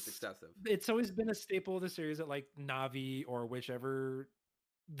 it's excessive. It's always been a staple of the series that like Navi or whichever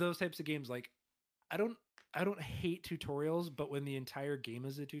those types of games. Like, I don't hate tutorials, but when the entire game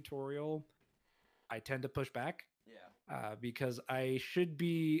is a tutorial, I tend to push back. Yeah, because I should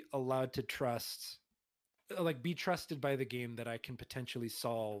be allowed to trust, like, be trusted by the game that I can potentially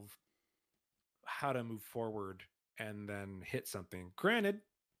solve how to move forward and then hit something. Granted,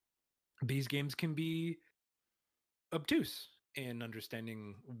 these games can be obtuse in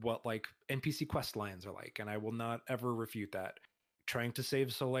understanding what like NPC quest lines are like, and I will not ever refute that. Trying to save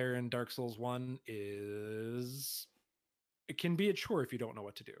Solaire in Dark Souls 1 it can be a chore if you don't know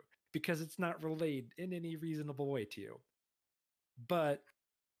what to do, because it's not relayed in any reasonable way to you. But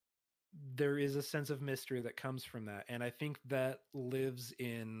there is a sense of mystery that comes from that, and I think that lives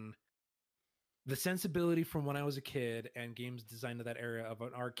in the sensibility from when I was a kid and games designed to that era of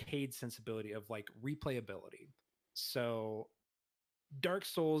an arcade sensibility of like replayability. So Dark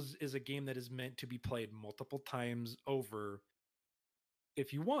Souls is a game that is meant to be played multiple times over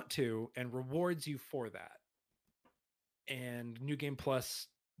if you want to, and rewards you for that. And New Game Plus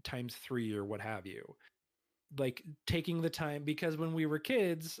times 3 or what have you. Like taking the time, because when we were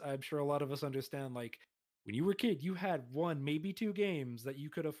kids, I'm sure a lot of us understand, like when you were a kid, you had 1, maybe 2 games that you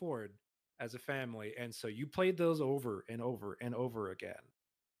could afford as a family. And so you played those over and over and over again.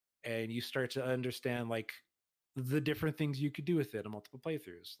 And you start to understand like the different things you could do with it in multiple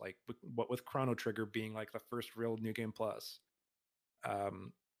playthroughs, like what with Chrono Trigger being like the first real New Game Plus.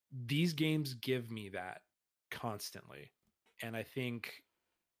 These games give me that constantly. And I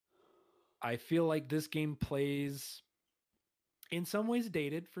feel like this game plays in some ways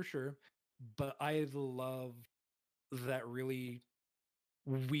dated for sure, but I love that really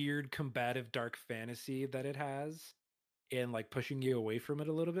weird combative dark fantasy that it has, and like pushing you away from it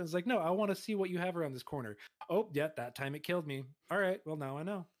a little bit. It's like, no, I want to see what you have around this corner. Oh, yeah, that time it killed me. All right, well now I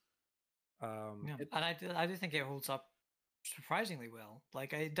know. Yeah. And I do think it holds up surprisingly well.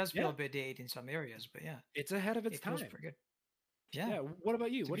 Like it does feel a bit dated in some areas, but yeah, it's ahead of its time. Feels pretty good. Yeah. What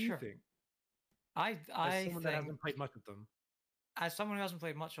about you? What do you think? As someone that hasn't played much of them. As someone who hasn't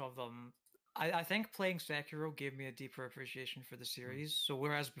played much of them, I think playing Sekiro gave me a deeper appreciation for the series. So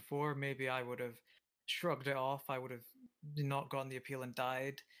whereas before maybe I would have shrugged it off, I would have not gotten the appeal and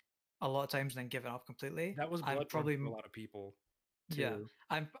died a lot of times and then given up completely. That was probably for a lot of people. Too. Yeah,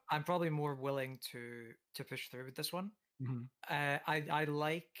 I'm probably more willing to push through with this one. Mm-hmm. I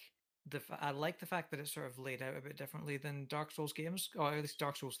like the fact that it's sort of laid out a bit differently than Dark Souls games, or at least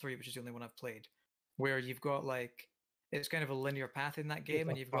Dark Souls 3, which is the only one I've played, where you've got like it's kind of a linear path in that game,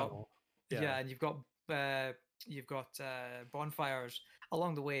 and you've got and you've got bonfires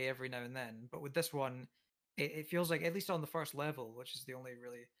along the way every now and then. But with this one, it feels like, at least on the first level, which is the only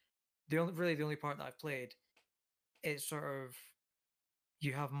part that I've played, it's sort of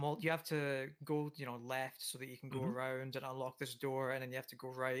you have to go left so that you can go around and unlock this door, and then you have to go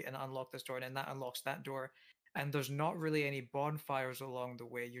right and unlock this door, and then that unlocks that door. And there's not really any bonfires along the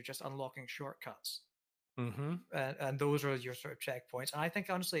way. You're just unlocking shortcuts. And those are your sort of checkpoints. And I think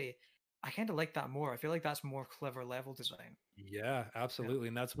honestly, I kind of like that more. I feel like that's more clever level design. Yeah, absolutely.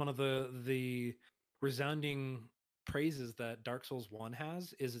 And that's one of the resounding praises that Dark Souls 1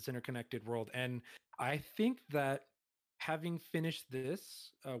 has is its interconnected world. And I think that having finished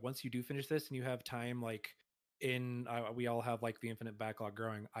this, once you do finish this and you have time, like we all have like the infinite backlog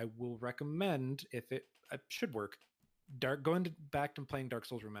growing, I will recommend, if it should work, back and playing Dark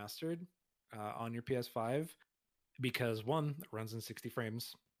Souls Remastered on your PS5, because one, it runs in 60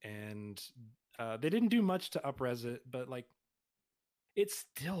 frames, and they didn't do much to upres it, but like it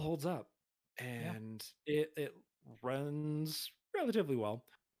still holds up, and it runs relatively well.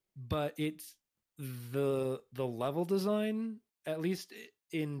 But it's the level design, at least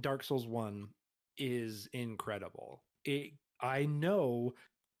in Dark Souls 1, is incredible. I know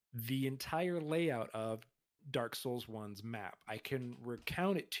the entire layout of Dark Souls 1's map. I can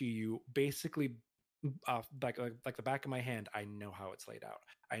recount it to you basically like the back of my hand. I know how it's laid out.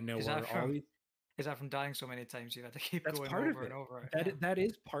 I know Is where that all from these. is that from dying so many times you've had to keep That's going part of over and it. over? That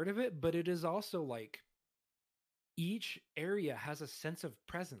is part of it, but it is also like each area has a sense of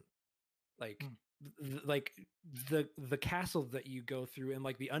presence. Like like the castle that you go through, and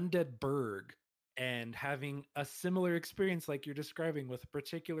like the undead burg, and having a similar experience like you're describing with a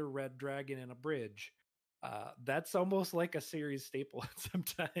particular red dragon and a bridge. That's almost like a series staple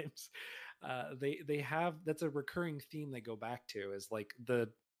sometimes. They have, that's a recurring theme they go back to, is like the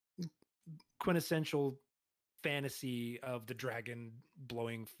quintessential fantasy of the dragon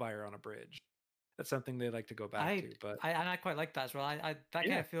blowing fire on a bridge. That's something they like to go back to. But I quite like that as well. I that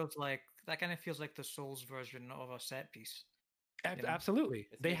Yeah. kind of feels like the Souls version of a set piece. You know? Absolutely,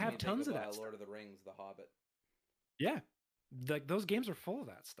 It's they making have me tons think of that Lord stuff. of the Rings, The Hobbit. Yeah, like those games are full of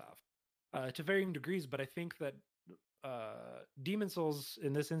that stuff, to varying degrees. But I think that Demon Souls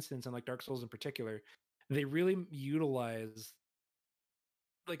in this instance, and like Dark Souls in particular, they really utilize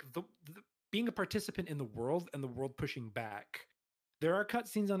like the being a participant in the world and the world pushing back. There are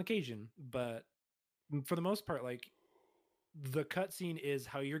cutscenes on occasion, but for the most part, like the cutscene is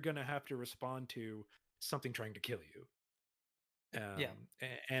how you're gonna have to respond to something trying to kill you. Yeah.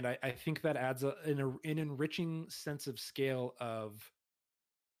 And I think that adds an enriching sense of scale of,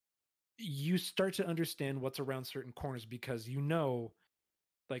 you start to understand what's around certain corners, because you know,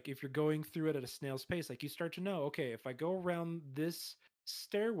 like if you're going through it at a snail's pace, like you start to know, okay, if I go around this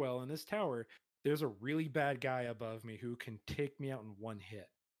stairwell in this tower, there's a really bad guy above me who can take me out in one hit.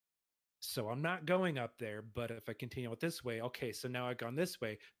 So I'm not going up there, but if I continue it this way, okay, so now I've gone this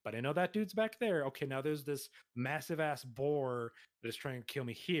way, but I know that dude's back there. Okay, now there's this massive ass boar that's trying to kill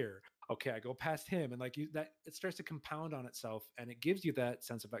me here. Okay, I go past him, and like that, it starts to compound on itself, and it gives you that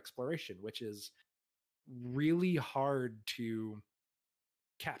sense of exploration, which is really hard to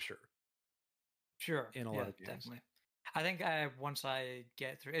capture. Sure. In a lot of games. Definitely. I think once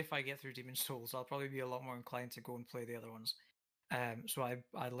if I get through Demon Souls, I'll probably be a lot more inclined to go and play the other ones. So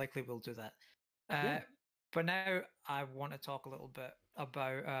I likely will do that. But now I want to talk a little bit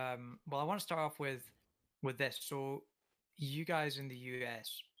about. Well, I want to start off with this. So, you guys in the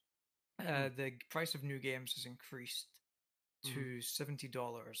US, the price of new games has increased to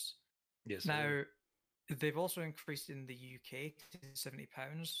 $70. Yes. Now, they've also increased in the UK to £70.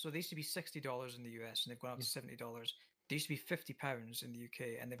 So they used to be $60 in the US, and they've gone up to $70. They used to be £50 in the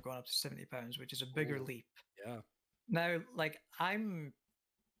UK, and they've gone up to £70, which is a bigger leap. Yeah. Now, like, I'm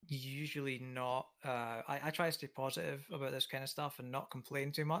usually not. I try to stay positive about this kind of stuff and not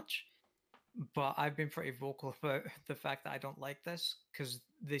complain too much. But I've been pretty vocal about the fact that I don't like this, because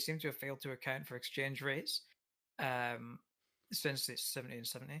they seem to have failed to account for exchange rates since it's 70 and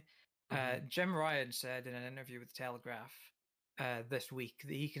 70. Jim Ryan said in an interview with Telegraph this week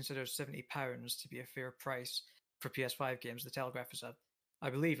that he considers £70 to be a fair price for PS5 games. The Telegraph is I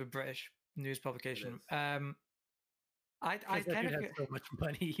believe, a British news publication. I kind of has so much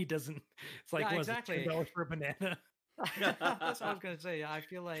money. He doesn't. It's like, exactly. $10 for a banana. That's what I was going to say. I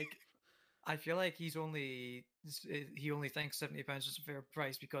feel like he only thinks £70 is a fair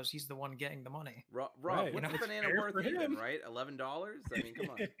price because he's the one getting the money. Rob, Right, what's a banana worth even, right? $11? I mean, come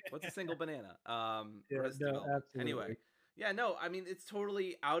on. What's a single banana? Absolutely. Anyway, yeah, no, I mean, it's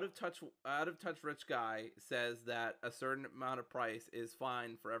totally out of touch rich guy says that a certain amount of price is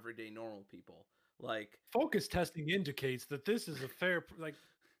fine for everyday normal people. Like, focus testing indicates that this is a fair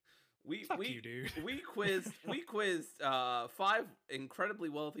Fuck you, dude. we quizzed 5 incredibly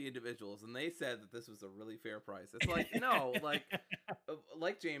wealthy individuals, and they said that this was a really fair price. It's like, no,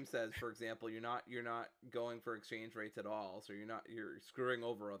 like James says, for example, you're not going for exchange rates at all, so you're screwing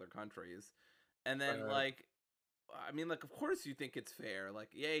over other countries. And then I mean, like, of course you think it's fair. Like,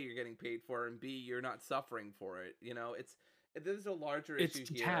 A, you're getting paid for it, and B, you're not suffering for it. You know, there's a larger It's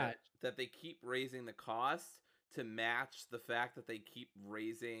issue here detached. that they keep raising the cost to match the fact that they keep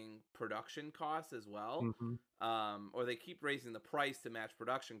raising production costs as well. Or they keep raising the price to match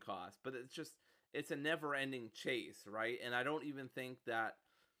production costs, but it's a never-ending chase, right? And I don't even think that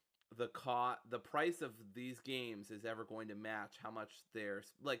the price of these games is ever going to match how much they're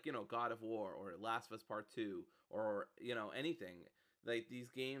like, God of War or Last of Us Part 2 or anything. Like, these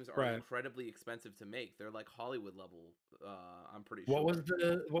games are Right. incredibly expensive to make. They're like Hollywood level, I'm pretty What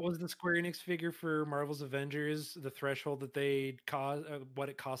sure. was the Square Enix figure for Marvel's Avengers? The threshold that they cost, what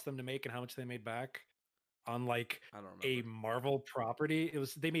it cost them to make, and how much they made back on like I don't a remember. Marvel property?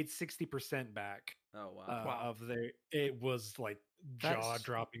 They made 60% back. Oh wow. Wow. Of their. It was like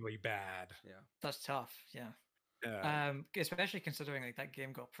jaw-droppingly bad. Yeah. That's tough. Yeah. Especially considering like that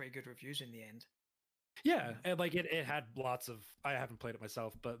game got pretty good reviews in the end. Yeah, and like it had lots of. I haven't played it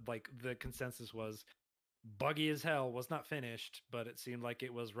myself, but like the consensus was buggy as hell, was not finished, but it seemed like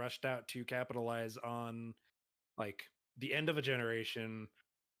it was rushed out to capitalize on like the end of a generation,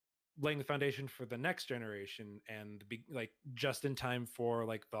 laying the foundation for the next generation, and be like just in time for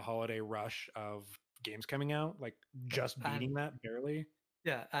like the holiday rush of games coming out, like just beating that barely.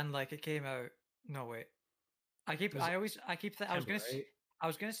 Yeah, and like it came out. No wait, I keep I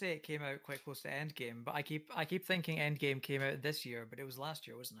was gonna say it came out quite close to Endgame, but I keep thinking Endgame came out this year, but it was last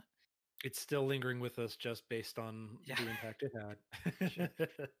year, wasn't it? It's still lingering with us just based on the impact it had. Sure.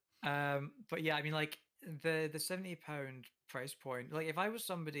 But yeah, I mean, like the £70 price point. Like, if I was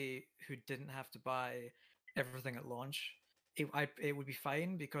somebody who didn't have to buy everything at launch, it would be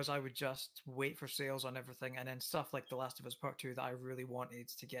fine because I would just wait for sales on everything, and then stuff like The Last of Us Part 2 that I really wanted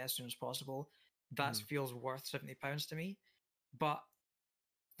to get as soon as possible. That feels worth £70 to me. But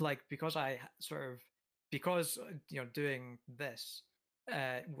like, because doing this,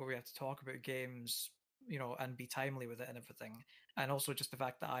 where we have to talk about games, and be timely with it and everything, and also just the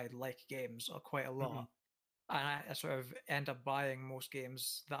fact that I like games quite a lot, and I sort of end up buying most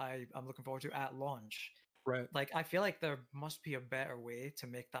games that I'm looking forward to at launch. Right. Like, I feel like there must be a better way to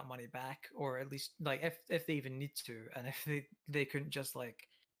make that money back, or at least like if they even need to, and if they couldn't just like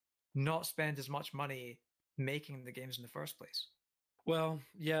not spend as much money making the games in the first place. Well,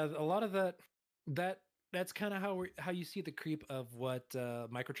 yeah, a lot of that's kind of how you see the creep of what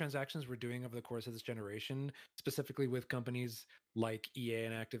microtransactions were doing over the course of this generation, specifically with companies like EA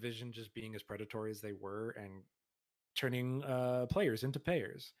and Activision just being as predatory as they were and turning players into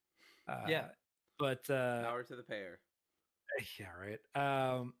payers. Yeah. But Power to the payer. yeah, right.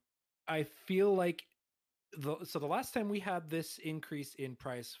 I feel like the last time we had this increase in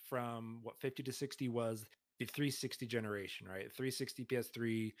price from what 50 to 60 was the 360 generation, right? 360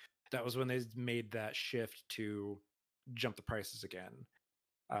 PS3. That was when they made that shift to jump the prices again.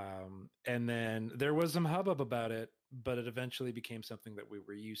 And then there was some hubbub about it, but it eventually became something that we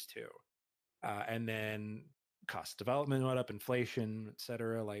were used to. And then cost of development went up, inflation,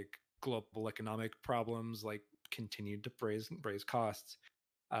 etc. Like global economic problems, like continued to raise costs.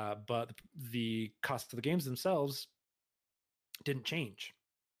 But the cost of the games themselves didn't change.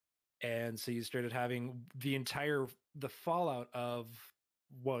 And so you started having the fallout of,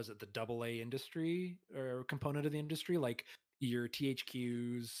 what was it, the AA industry or component of the industry, like your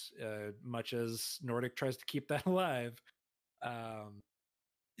THQs, much as Nordic tries to keep that alive.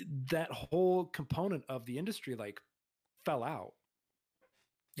 That whole component of the industry like fell out.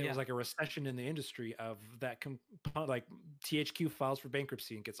 It was like a recession in the industry of that like THQ files for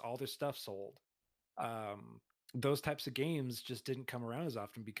bankruptcy and gets all their stuff sold. Those types of games just didn't come around as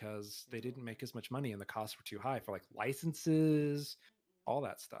often because they didn't make as much money and the costs were too high for like licenses, all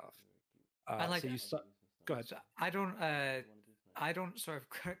that stuff. And like, so go ahead. So I don't sort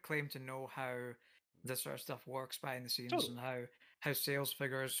of claim to know how this sort of stuff works behind the scenes and how sales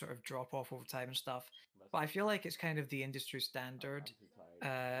figures sort of drop off over time and stuff. But I feel like it's kind of the industry standard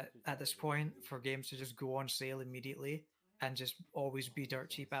at this point for games to just go on sale immediately and just always be dirt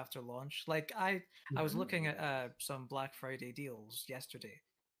cheap after launch. Like, I was looking at some Black Friday deals yesterday,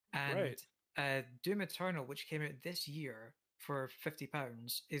 and Doom Eternal, which came out this year for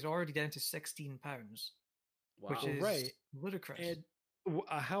 £50, is already down to £16, which is ludicrous. And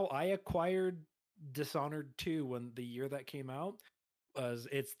how I acquired Dishonored 2 when the year that came out was,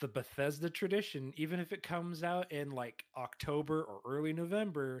 it's the Bethesda tradition. Even if it comes out in like October or early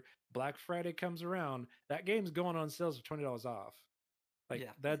November, Black Friday comes around, that game's going on sales for $20 off. Like,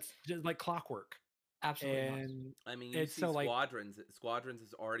 that's just like clockwork. Absolutely. And I mean, you see Squadrons. Squadrons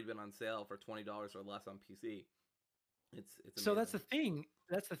has already been on sale for $20 or less on PC. It's so that's the thing.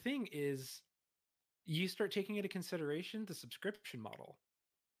 That's the thing is, you start taking into consideration the subscription model.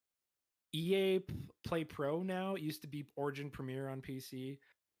 Play Pro now. It used to be Origin Premiere on PC.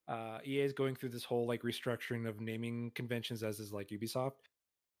 EA is going through this whole like restructuring of naming conventions, as is like Ubisoft.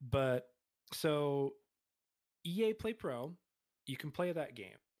 But so EA Play Pro, you can play that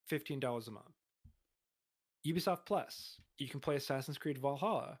game, $15 a month. Ubisoft Plus, you can play Assassin's Creed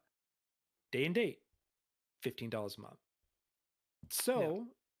Valhalla, day and date, $15 a month. So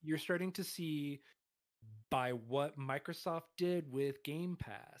you're starting to see, by what Microsoft did with Game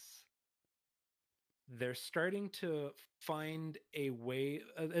Pass, they're starting to find a way.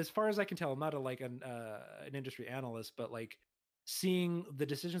 As far as I can tell, I'm not an industry analyst, but like seeing the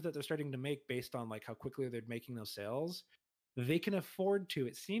decisions that they're starting to make based on like how quickly they're making those sales, they can afford to,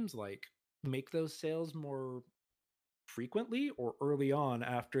 it seems like, make those sales more frequently or early on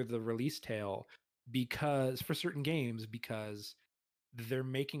after the release tail, because for certain games, because they're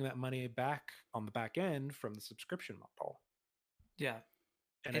making that money back on the back end from the subscription model. Yeah,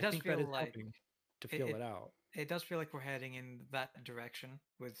 And it I does think feel that is like helping to feel it out. It does feel like we're heading in that direction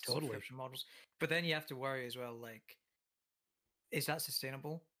with Totally. subscription models. But then you have to worry as well, like, is that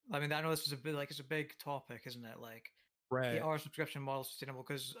sustainable? I mean, I know this is a bit like, it's a big topic, isn't it? Like, Right. are subscription models sustainable?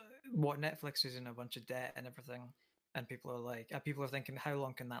 Because what Netflix is in a bunch of debt and everything, and people are thinking, how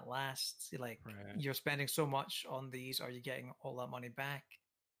long can that last? Like, Right. you're spending so much on these, are you getting all that money back?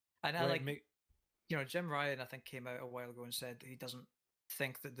 And I Right. you know, Jim Ryan, I think, came out a while ago and said that he doesn't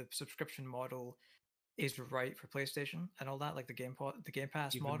think that the subscription model is right for PlayStation and all that, like the Game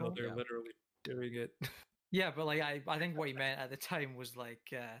Pass Even model. though they're literally doing it. Yeah, but like I think what he meant at the time was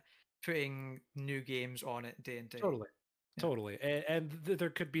like putting new games on it day and day. Totally. And there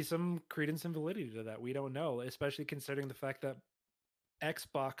could be some credence and validity to that. We don't know, especially considering the fact that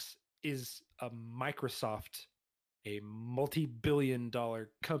Xbox is a Microsoft, a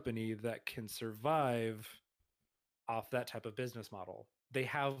multi-billion-dollar company that can survive off that type of business model. They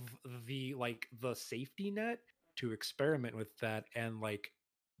have the safety net to experiment with that and like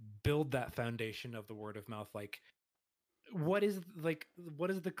build that foundation of the word of mouth. Like, what is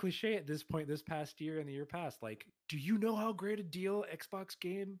the cliche at this point, this past year and the year past? Like, do you know how great a deal Microsoft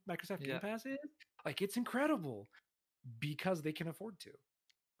Game Pass is? Like, it's incredible because they can afford to.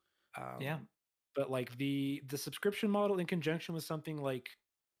 But like the subscription model in conjunction with something like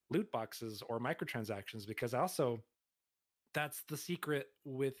loot boxes or microtransactions, because also that's the secret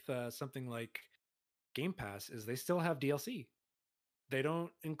with something like Game Pass, is they still have DLC. They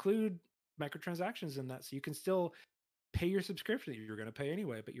don't include microtransactions in that, so you can still pay your subscription that you're going to pay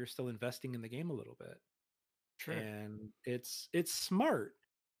anyway, but you're still investing in the game a little bit. True. And it's smart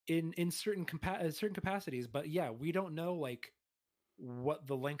in certain capacities, but yeah, we don't know like what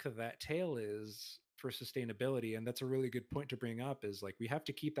the length of that tail is for sustainability. And that's a really good point to bring up, is like we have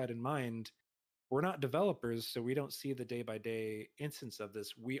to keep that in mind. We're not developers, so we don't see the day by day instance of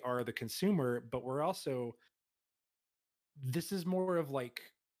this. We are the consumer, but we're also, this is more of like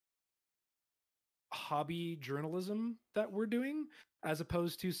hobby journalism that we're doing, as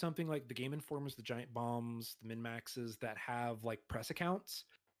opposed to something like the Game Informers, the Giant Bombs, the MinMaxes that have like press accounts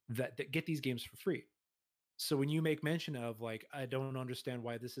that get these games for free. So when you make mention of like, I don't understand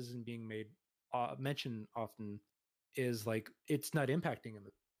why this isn't being made mention often, is like it's not impacting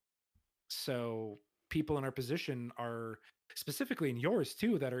them. So people in our position are, specifically in yours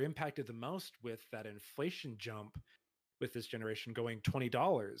too, that are impacted the most with that inflation jump with this generation going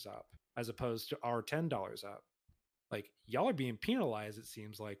 $20 up as opposed to our $10 up. Like, y'all are being penalized, it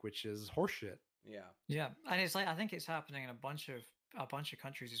seems like, which is horseshit. Yeah, and it's like, I think it's happening in a bunch of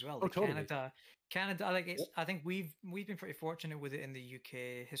countries as well. Like totally. Canada. Like I think we've been pretty fortunate with it in the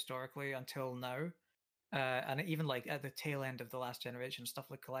UK historically until now, and even like at the tail end of the last generation,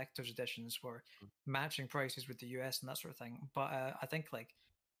 stuff like collector's editions were matching prices with the US and that sort of thing. But I think like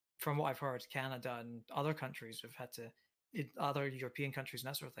from what I've heard, Canada and other countries have had to, other European countries and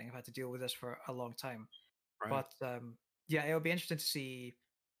that sort of thing have had to deal with this for a long time. Right. But yeah, it'll be interesting to see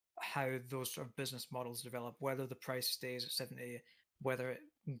how those sort of business models develop, whether the price stays at 70, whether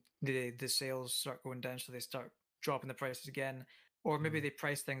the sales start going down, so they start dropping the prices again, or maybe they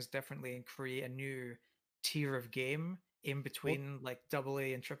price things differently and create a new tier of game in between like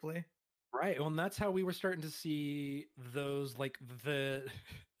AA and AAA. Right. Well, and that's how we were starting to see those, like the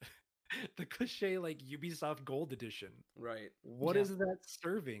the cliche like Ubisoft Gold Edition. Right. What is that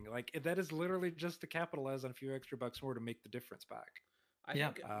serving? Like, that is literally just to capitalize on a few extra bucks more to make the difference back. I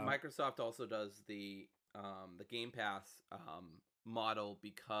think Microsoft also does the Game Pass model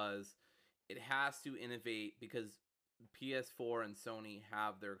because it has to innovate, because PS4 and Sony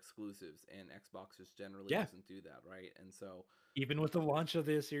have their exclusives and Xbox just generally doesn't do that, right? And so even with the launch of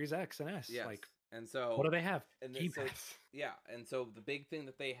the Series X and S, yes, like And so what do they have? and Game so Pass. yeah, and so the big thing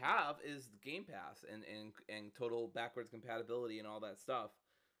that they have is the Game Pass and total backwards compatibility and all that stuff.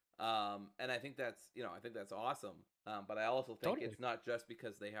 And I think that's I think that's awesome. But I also think Totally. it's not just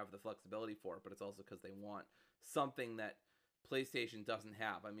because they have the flexibility for it, but it's also because they want something that PlayStation doesn't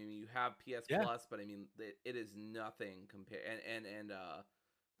have. I mean, you have PS Yeah. Plus, but I mean, it is nothing compared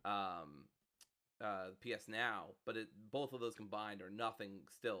um PS Now, but both of those combined are nothing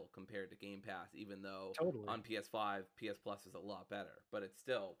still compared to Game Pass. Even though Totally. on PS5, PS Plus is a lot better, but it's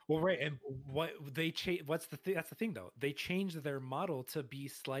still Well, right, and what they change? What's the thing? That's the thing, though. They changed their model to be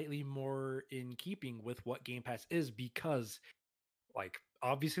slightly more in keeping with what Game Pass is, because, like,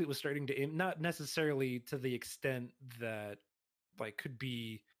 obviously, it was starting to not necessarily to the extent that, like, could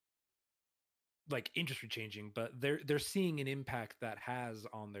be like industry changing, but they're seeing an impact that has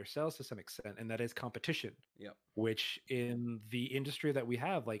on their sales to some extent, and that is competition. Yep. Which in the industry that we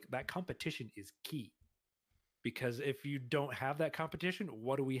have, like, that competition is key. Because if you don't have that competition,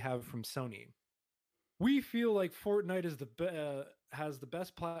 what do we have from Sony? We feel like Fortnite is has the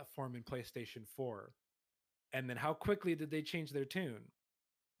best platform in PlayStation 4. And then how quickly did they change their tune?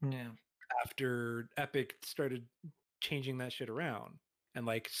 Yeah. After Epic started changing that shit around and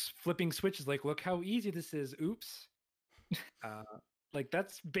like flipping switches, like, look how easy this is. Oops. Like,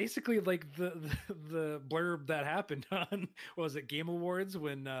 that's basically like the blurb that happened on, what was it, Game Awards,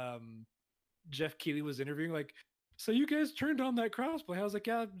 when Jeff Keighley was interviewing, like, so you guys turned on that crossplay. I was like,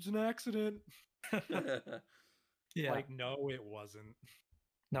 yeah, it was an accident. Yeah. Like, no, it wasn't.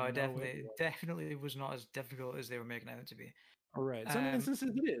 No, it definitely was not as difficult as they were making it out to be. All right. Some instances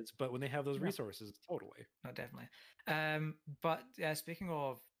it is, but when they have those Yeah. resources, totally. No, definitely. But speaking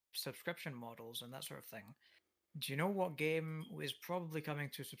of subscription models and that sort of thing, do you know what game is probably coming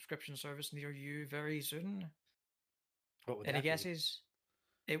to a subscription service near you very soon? What would Any that be? guesses?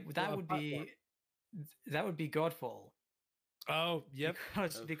 That Well, would platform. be Godfall. Oh, yep.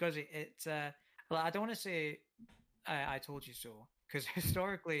 Because it's well, I don't want to say I told you so, because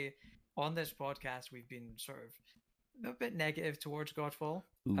historically on this podcast we've been sort of a bit negative towards Godfall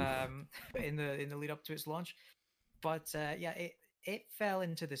in the lead up to its launch, but yeah, it fell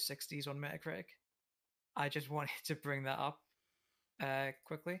into the 60s on Metacritic. I just wanted to bring that up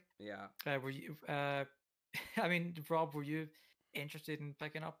quickly. Yeah. Were you I mean, Rob, were you interested in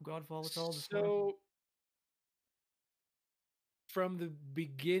picking up Godfall at all before? So from the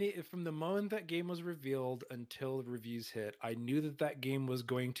beginning, from the moment that game was revealed until the reviews hit, I knew that game was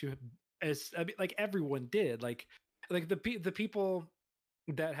going to, as I mean, like everyone did, like the people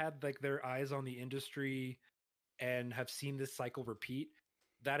that had like their eyes on the industry and have seen this cycle repeat.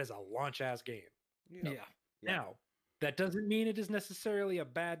 That is a launch ass game. Yeah. Now, that doesn't mean it is necessarily a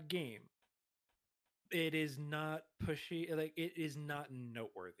bad game. It is not pushy, like, it is not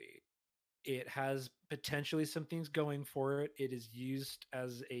noteworthy. It has potentially some things going for it. It is used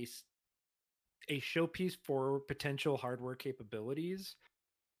as a showpiece for potential hardware capabilities,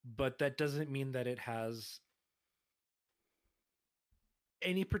 but that doesn't mean that it has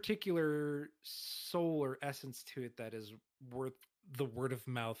any particular soul or essence to it that is worth the word of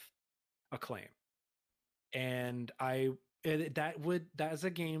mouth acclaim. And that is a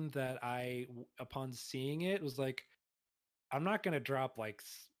game that upon seeing it, was like, I'm not gonna drop, like,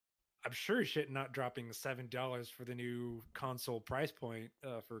 I'm sure shit not dropping $7 for the new console price point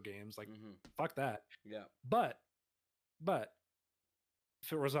for games. Like, fuck that. Yeah. But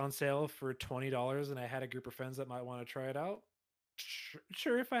if it was on sale for $20 and I had a group of friends that might want to try it out,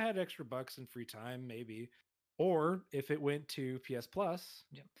 sure, if I had extra bucks and free time, maybe. Or if it went to PS Plus,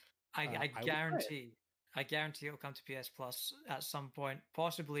 yeah, I guarantee it'll come to PS Plus at some point,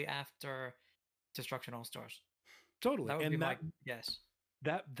 possibly after Destruction All Stars. Totally. That would be my guess.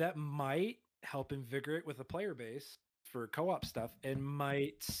 That might help invigorate with a player base for co-op stuff, and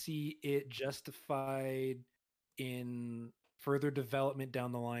might see it justified in further development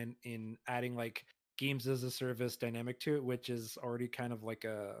down the line in adding like games as a service dynamic to it, which is already kind of like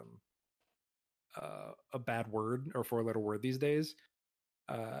a bad word or four-letter word these days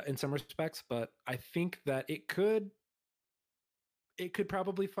in some respects. But I think that it could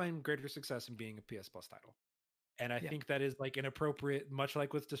probably find greater success in being a PS Plus title. And I think that is like an appropriate, much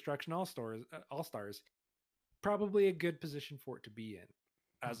like with Destruction All Stars, probably a good position for it to be in,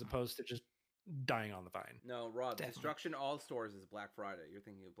 as opposed to just dying on the vine. No, Rob, definitely. Destruction All Stars is Black Friday. You're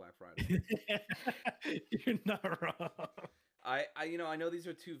thinking of Black Friday. You're not wrong. I know these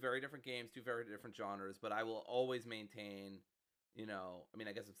are two very different games, two very different genres, but I will always maintain, I mean,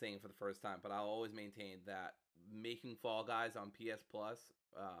 I guess I'm saying it for the first time, but I'll always maintain that making Fall Guys on PS Plus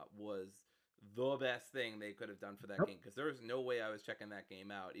was the best thing they could have done for that game, because there was no way I was checking that game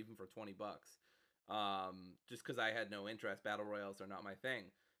out even for $20. just because I had no interest. Battle royales are not my thing.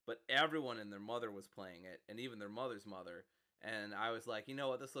 But everyone and their mother was playing it, and even their mother's mother. And I was like, you know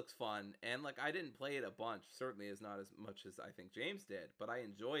what, this looks fun. And like, I didn't play it a bunch. Certainly is not as much as I think James did, but I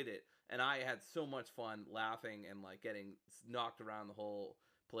enjoyed it, and I had so much fun laughing and like getting knocked around the whole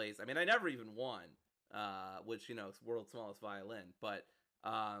place. I mean, I never even won, which is world's smallest violin, but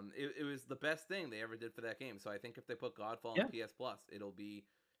it was the best thing they ever did for that game. So I think if they put Godfall on PS Plus, it'll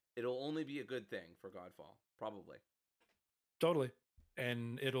only be a good thing for Godfall, probably. Totally.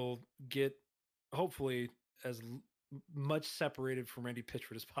 And it'll get, hopefully, as much separated from Randy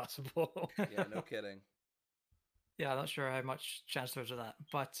Pitchford as possible. Yeah, no kidding. Yeah, I'm not sure how much chance there is of that.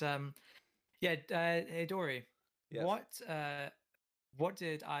 But hey Dory, Yes. what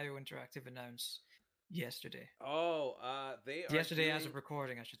did IO Interactive announce yesterday? Oh, they are yesterday as of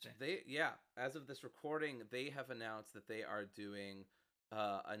recording, I should say. As of this recording, they have announced that they are doing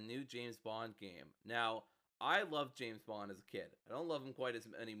a new James Bond game. Now, I loved James Bond as a kid. I don't love him quite as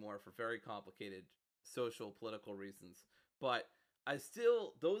anymore for very complicated social, political reasons. But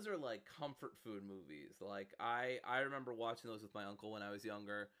those are like comfort food movies. Like I remember watching those with my uncle when I was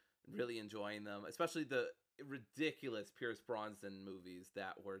younger, really enjoying them, especially the ridiculous Pierce Brosnan movies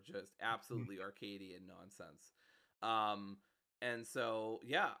that were just absolutely arcadey and nonsense. And so,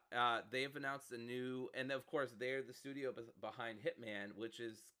 they've announced a new, and of course, they're the studio behind Hitman, which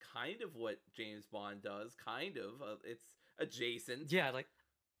is kind of what James Bond does. Kind of, it's adjacent. Yeah, like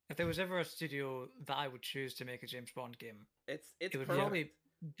if there was ever a studio that I would choose to make a James Bond game, it would perfect. probably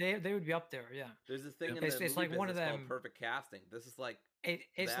they would be up there. Yeah, there's this thing in it's the movie like one of them called perfect casting. This is like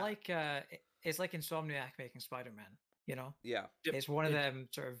it's like Insomniac making Spider-Man. Yeah, it's one of them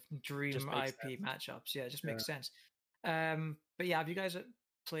sort of dream IP matchups. Yeah, it just makes sense. But yeah, have you guys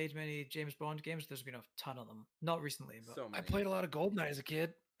played many James Bond games? There's been a ton of them. Not recently, but so many. I played a lot of GoldenEye as a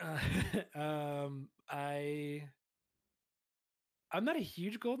kid. I'm not a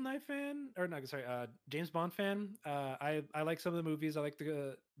huge GoldenEye fan, or no, sorry, James Bond fan. I like some of the movies. I like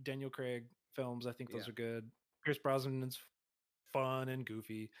the Daniel Craig films. I think those are good. Pierce Brosnan's fun and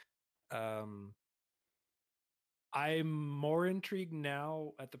goofy. I'm more intrigued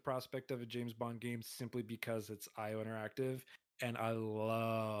now at the prospect of a James Bond game simply because it's IO Interactive, and I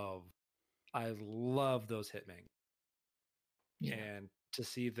love those Hitmen. Yeah. And to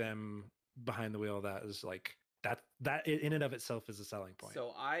see them behind the wheel of that is like that in and of itself is a selling point.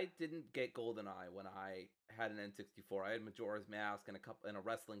 So I didn't get GoldenEye when I had an N64. I had Majora's Mask and a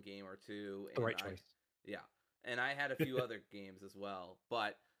wrestling game or two. The right choice. Yeah, and I had a few other games as well,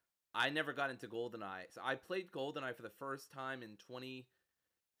 but I never got into GoldenEye. So I played GoldenEye for the first time in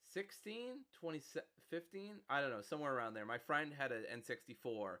 2016, 2015. I don't know, somewhere around there. My friend had an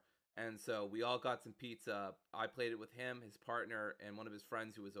N64. And so we all got some pizza. I played it with him, his partner, and one of his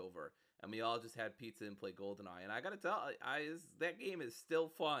friends who was over. And we all just had pizza and played GoldenEye. And I gotta tell, that game is still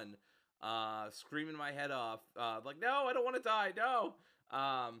fun. Screaming my head off, like, no, I don't want to die, no.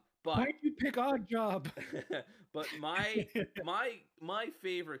 But why'd you pick Odd Job? But my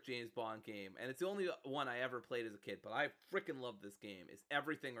favorite James Bond game, and it's the only one I ever played as a kid, but I freaking love this game, is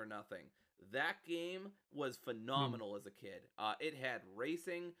Everything or Nothing. That game was phenomenal as a kid. It had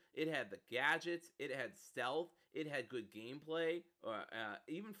racing, it had the gadgets, it had stealth, it had good gameplay.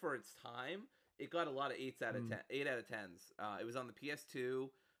 Even for its time, it got a lot of 8 out of 10s. It was on the PS2.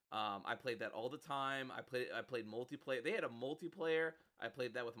 I played that all the time. I played multiplayer. They had a multiplayer. I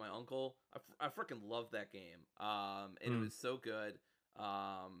played that with my uncle. I freaking loved that game. And it was so good.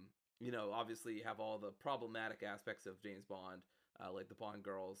 Obviously you have all the problematic aspects of James Bond, like the Bond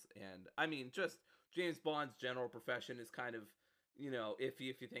girls, and I mean, just James Bond's general profession is kind of, iffy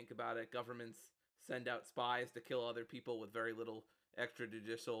if you think about it. Governments send out spies to kill other people with very little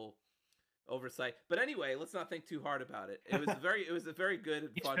extrajudicial oversight. But anyway, let's not think too hard about it. It was a very good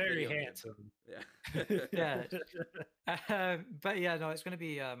and fun very video handsome. Game. Yeah. Yeah. But yeah, no, it's going to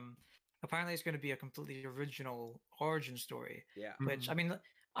be apparently it's going to be a completely original origin story. Yeah. Which I mean,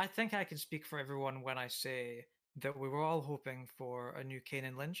 I think I can speak for everyone when I say that we were all hoping for a new Kane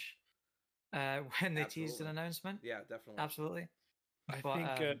and Lynch when they teased an announcement. Yeah, definitely. Absolutely. I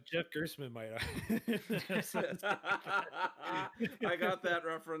think Jeff Gersman might have. I got that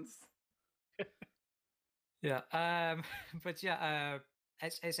reference. Yeah. But yeah,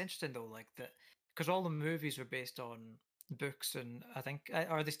 it's interesting though, like that, because all the movies are based on books, and I think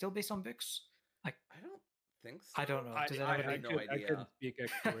are they still based on books? I don't think so. I don't know. I have no idea. I couldn't speak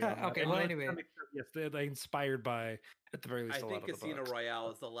extra on that. Okay, well, anyway. Yes, they're inspired by, at the very least, I a think lot of the Casino books. Royale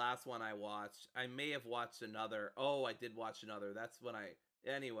is the last one I watched. I may have watched another. Oh, I did watch another. That's when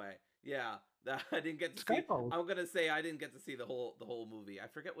anyway, yeah. I didn't get to see. Skyfall. I'm gonna say I didn't get to see the whole movie. I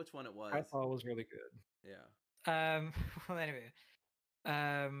forget which one it was. Skyfall was really good. Yeah. Well, anyway,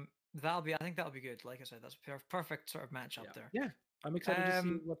 I think that'll be good. Like I said, that's a perfect sort of matchup there. Yeah, I'm excited to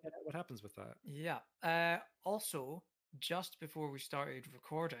see what happens with that. Yeah. Also, just before we started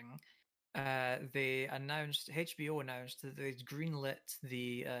recording, they announced HBO announced that they'd greenlit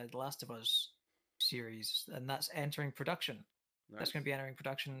the Last of Us series, and that's entering production. Nice. That's going to be entering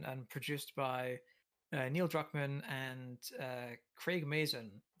production and produced by Neil Druckmann and Craig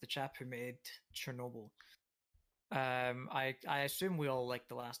Mazin, the chap who made Chernobyl. I assume we all like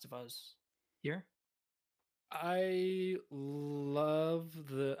The Last of Us here. I love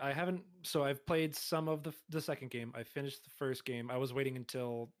I've played some of the second game. I finished the first game. I was waiting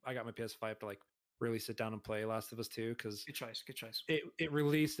until I got my PS5 to like really sit down and play Last of Us 2 because good choice. It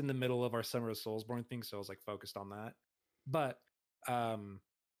released in the middle of our Summer of Soulsborne thing, so I was like focused on that. But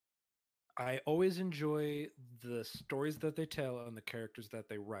I always enjoy the stories that they tell and the characters that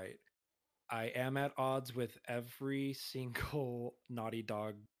they write. I am at odds with every single Naughty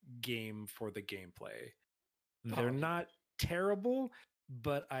Dog game for the gameplay. They're not terrible,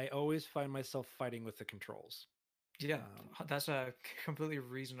 but I always find myself fighting with the controls. Yeah, that's a completely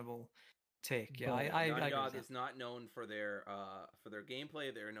reasonable take. Yeah, Naughty Dog is not known for their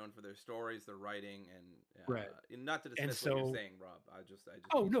gameplay. They're known for their stories, their writing, and right. Not to dismiss what you're saying, Rob. I just.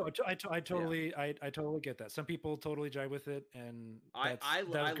 Oh no, I totally get that. Some people totally jive with it, and I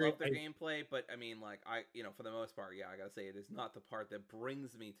love their gameplay, but I mean, like for the most part, yeah, I gotta say it is not the part that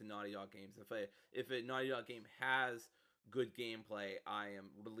brings me to Naughty Dog games. If a Naughty Dog game has good gameplay, I am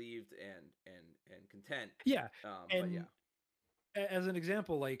relieved and content. Yeah, but yeah. As an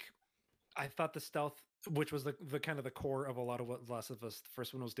example, like I thought the stealth, which was the kind of the core of a lot of what Last of Us the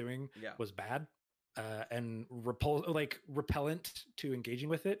first one was doing, was bad and repellent to engaging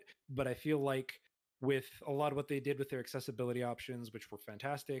with it. But I feel like with a lot of what they did with their accessibility options, which were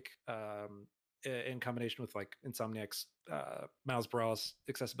fantastic, in combination with like Insomniac's Miles Morales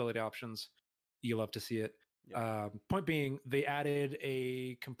accessibility options, you love to see it. Point being, they added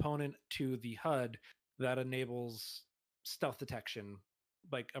a component to the HUD that enables stealth detection,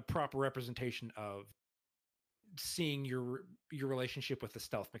 like a proper representation of seeing your relationship with the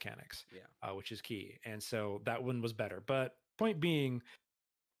stealth mechanics, which is key. And so that one was better. But point being,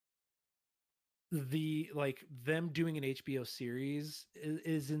 them doing an HBO series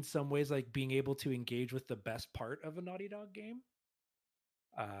is in some ways like being able to engage with the best part of a Naughty Dog game.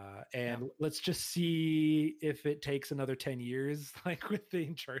 Let's just see if it takes another 10 years, like with the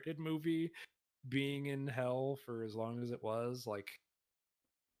Uncharted movie being in hell for as long as it was, like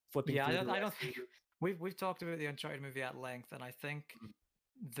flipping. Yeah, I don't think we've talked about the Uncharted movie at length, and I think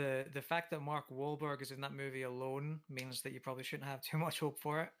the fact that Mark Wahlberg is in that movie alone means that you probably shouldn't have too much hope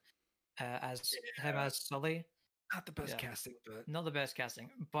for it. As Sully, not the best casting, but not the best casting.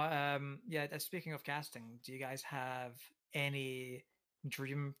 But speaking of casting, do you guys have any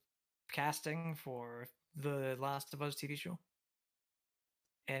dream casting for the Last of Us TV show?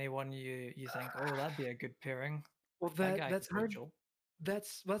 Anyone you think, oh, that'd be a good pairing? Well, that's hard.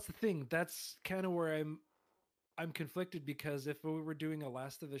 That's the thing. That's kind of where I'm conflicted, because if we were doing a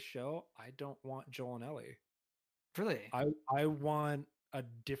Last of Us show, I don't want Joel and Ellie. Really? I want a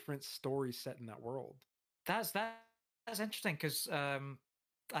different story set in that world. That's interesting, because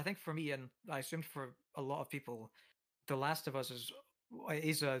I think for me, and I assume for a lot of people, The Last of Us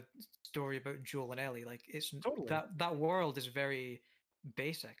is a story about Joel and Ellie. Like it's totally that world is very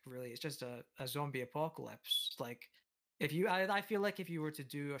basic, really. It's just a zombie apocalypse. Like I feel like if you were to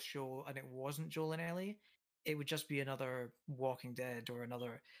do a show and it wasn't Joel and Ellie, it would just be another Walking Dead or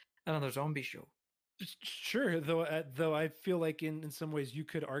another zombie show. Sure, though I feel like in some ways you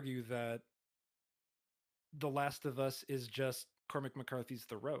could argue that The Last of Us is just Cormac McCarthy's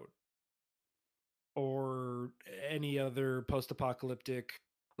The Road, or any other post-apocalyptic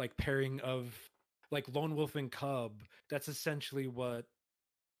like pairing of like Lone Wolf and Cub. That's essentially what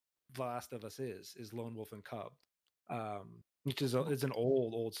The Last of Us is Lone Wolf and Cub, which is an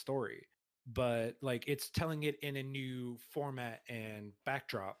old story, but like it's telling it in a new format and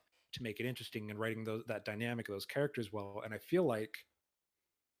backdrop to make it interesting and writing that dynamic of those characters well. And I feel like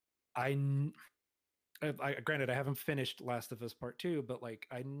granted, I haven't finished Last of Us Part 2, but like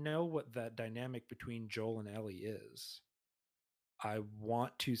I know what that dynamic between Joel and Ellie is. I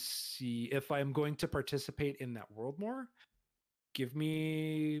want to see if I'm going to participate in that world more. Give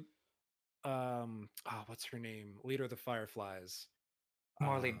me, what's her name? Leader of the Fireflies.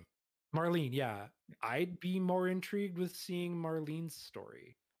 Marlene. Marlene, yeah. I'd be more intrigued with seeing Marlene's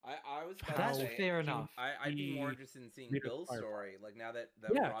story. I was about That's to say, fair enough. I'd be more he interested in seeing made a Bill's Firefly. story. Like now that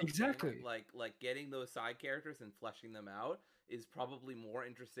Yeah, Rob's saying exactly. that, like getting those side characters and fleshing them out is probably more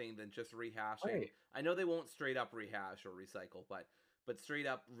interesting than just rehashing. Right. I know they won't straight up rehash or recycle, but straight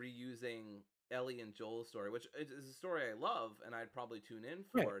up reusing Ellie and Joel's story, which is a story I love and I'd probably tune in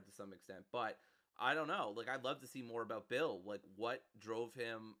for to some extent. But I don't know. Like I'd love to see more about Bill. Like what drove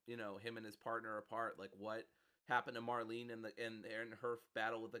him, him and his partner apart. Like what happened to Marlene in her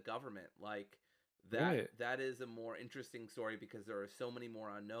battle with the government. Like that is a more interesting story because there are so many more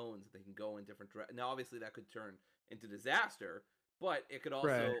unknowns. They can go in different directions. Now, obviously, that could turn into disaster, but it could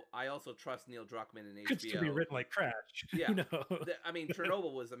also. I also trust Neil Druckmann and HBO. Could still be written like trash. Yeah, You I mean,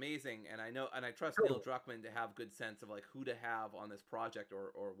 Chernobyl was amazing, and I trust Neil Druckmann to have good sense of like who to have on this project,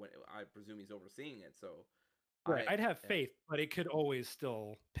 or when I presume he's overseeing it. So, I'd have faith, but it could always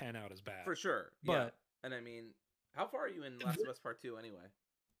still pan out as bad for sure. But and I mean, how far are you in Last of Us Part 2 anyway?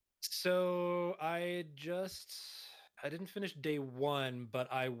 So I didn't finish day 1, but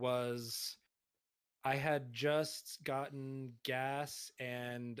I had just gotten gas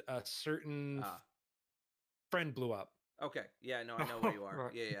and a certain friend blew up. Okay. Yeah, no, I know where you are.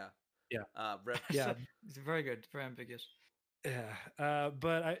 Right. Yeah. Yeah. It's very good. Very ambiguous. Yeah.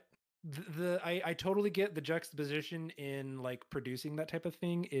 But I totally get the juxtaposition in like producing that type of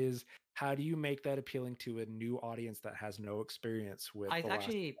thing is how do you make that appealing to a new audience that has no experience with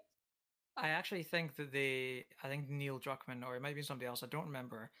I actually think that I think Neil Druckmann, or it might be somebody else, I don't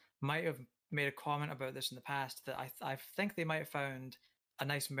remember, might have made a comment about this in the past that I think they might have found a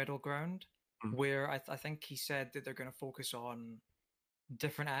nice middle ground where I think he said that they're going to focus on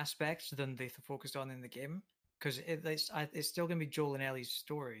different aspects than they focused on in the game, because it's still going to be Joel and Ellie's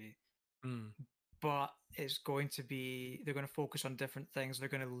story, but it's going to be, they're going to focus on different things. They're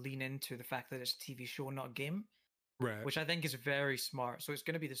going to lean into the fact that it's a TV show, not a game. Right. Which I think is very smart. So it's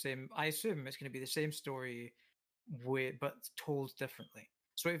going to be the same. I assume it's going to be the same story, but told differently.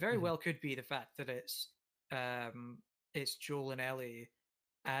 So it very well could be the fact that it's Joel and Ellie,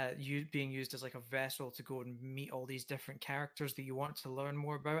 being used as like a vessel to go and meet all these different characters that you want to learn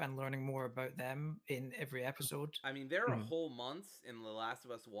more about, and learning more about them in every episode. I mean, there are whole months in The Last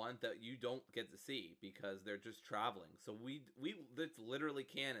of Us 1 that you don't get to see because they're just traveling. So it's literally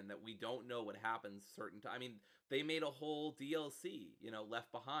canon that we don't know what happens certain time. I mean, they made a whole DLC,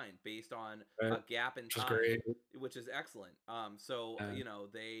 Left Behind, based on a gap in time, which is excellent. So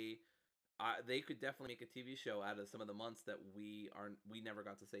they could definitely make a TV show out of some of the months that we never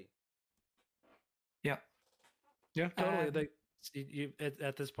got to see. Yeah. Yeah, totally.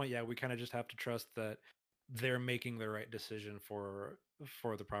 At this point, we kind of just have to trust that they're making the right decision for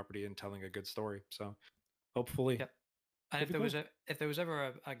the property and telling a good story. So hopefully. Yep. And if there was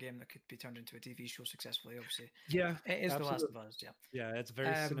ever a game that could be turned into a TV show successfully, obviously, it is The Last of Us. Yeah, it's very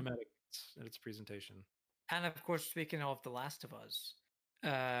cinematic in its presentation. And of course, speaking of The Last of Us,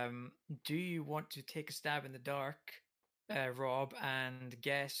 do you want to take a stab in the dark, Rob, and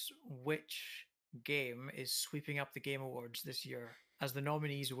guess which game is sweeping up the Game Awards this year, as the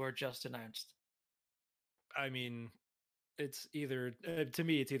nominees were just announced? I mean, it's either to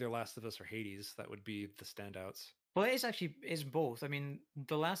me, it's either Last of Us or Hades. That would be the standouts. Well, it's both. I mean,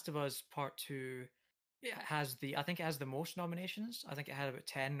 The Last of Us Part 2 has the most nominations. I think it had about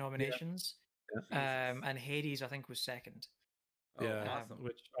 10 nominations. Yeah. And Hades, I think, was second. Oh, awesome.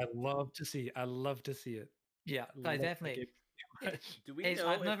 Which I love to see. I love to see it. Yeah, I definitely. Do we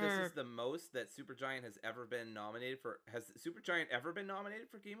know if this is the most that Supergiant has ever been nominated for? Has Supergiant ever been nominated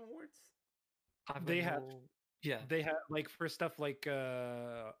for Game Awards? They have. Yeah, they have, like, for stuff like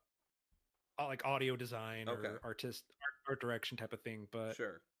audio design or art direction type of thing. But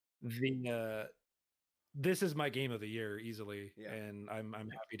sure, this is my game of the year easily, and I'm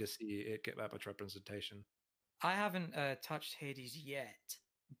happy to see it get that much representation. I haven't touched Hades yet,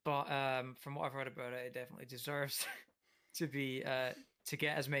 but from what I've heard about it, it definitely deserves to be to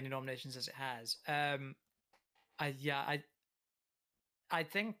get as many nominations as it has. I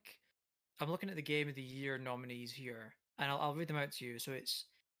think I'm looking at the Game of the Year nominees here, and I'll read them out to you. So it's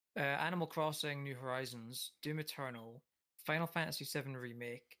Animal Crossing: New Horizons, Doom Eternal, Final Fantasy VII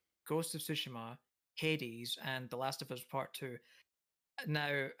Remake, Ghost of Tsushima, Hades, and The Last of Us Part 2.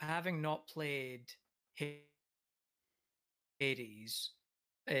 Now, having not played Hades,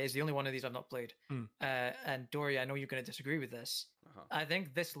 is the only one of these I've not played. And Dory, I know you're going to disagree with this. I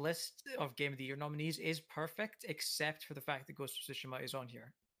think this list of Game of the Year nominees is perfect, except for the fact that Ghost of Tsushima is on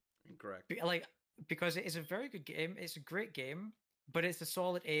here. Incorrect. Because it is a very good game. It's a great game, but it's a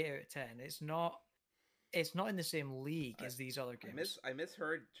solid 8 out of 10. It's not in the same league as these other games. I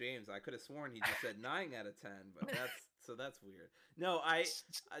misheard James. I could have sworn he just said 9 out of 10, but that's so that's weird. No, I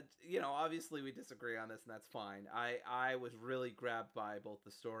obviously we disagree on this, and that's fine. I was really grabbed by both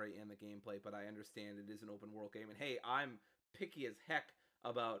the story and the gameplay, but I understand it is an open world game, and hey, I'm picky as heck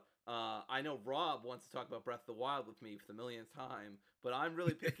about. I know Rob wants to talk about Breath of the Wild with me for the millionth time, but I'm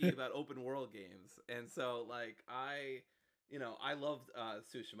really picky about open world games, and so like I loved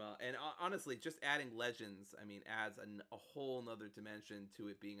Tsushima, and honestly, just adding Legends, I mean, adds a whole nother dimension to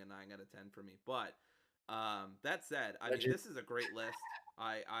it being a 9 out of 10 for me. But that said, I mean, this is a great list.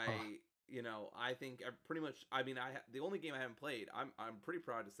 I think pretty much. I mean, the only game I haven't played. I'm pretty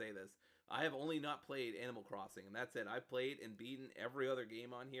proud to say this. I have only not played Animal Crossing, and that's it. I've played and beaten every other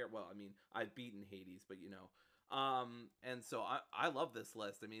game on here. Well, I mean, I've beaten Hades, but and so I love this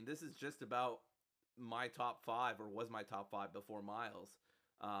list. I mean, this is just about my top 5, or was my top 5 before Miles,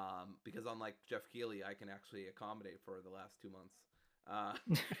 because unlike Jeff Keighley, I can actually accommodate for the last 2 months.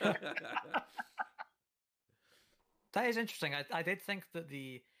 That is interesting. I did think that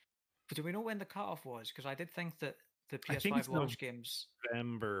do we know when the cutoff was? Because I did think that the PS5 launch games.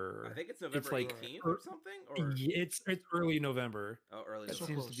 November. I think it's November 18th or something. Or it's early November. Oh, early. That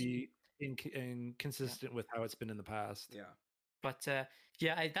seems to be inconsistent with how it's been in the past. Yeah. But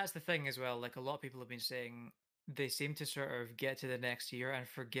that's the thing as well. Like, a lot of people have been saying they seem to sort of get to the next year and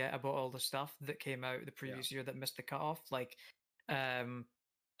forget about all the stuff that came out the previous year that missed the cutoff. Like, I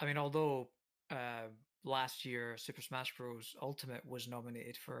mean, although last year Super Smash Bros. Ultimate was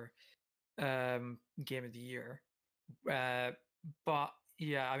nominated for Game of the Year, but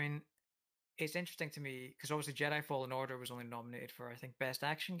yeah, I mean, it's interesting to me because obviously Jedi Fallen Order was only nominated for, I think, Best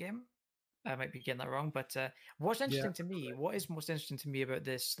Action Game. I might be getting that wrong, but what's interesting to me, what is most interesting to me about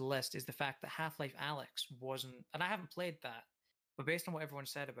this list is the fact that Half-Life Alyx wasn't, and I haven't played that, but based on what everyone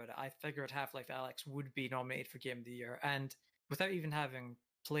said about it, I figured Half-Life Alyx would be nominated for Game of the Year, and without even having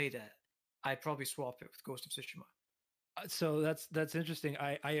played it, I'd probably swap it with Ghost of Tsushima. So that's interesting.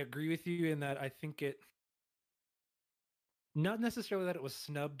 I agree with you in that I think it, not necessarily that it was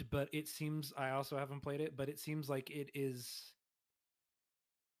snubbed, but it seems, I also haven't played it, but it seems like it is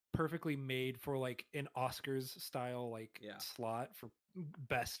perfectly made for like an Oscars style slot for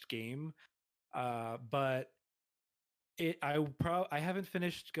best game. But I haven't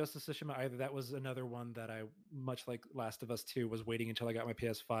finished Ghost of Tsushima either. That was another one that I, much like Last of Us 2, was waiting until I got my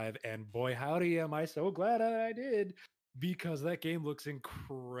PS5, and boy howdy am I so glad I did, because that game looks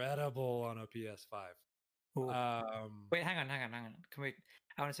incredible on a PS5. Wait, hang on. Can we?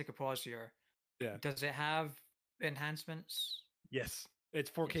 I want to take a pause here. Yeah. Does it have enhancements? Yes,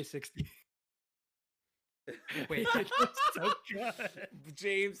 it's 4K 60. Wait, it looks so good.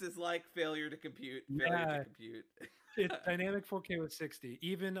 James is like failure to compute. It's dynamic 4K with 60.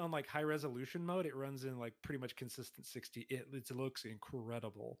 Even on like high resolution mode, it runs in like pretty much consistent 60. It looks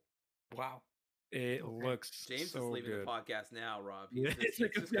incredible. Wow. It looks James so is leaving good. the podcast now, Rob. It's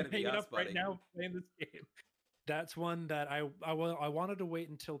just going to be us right now playing this game. That's one that I wanted to wait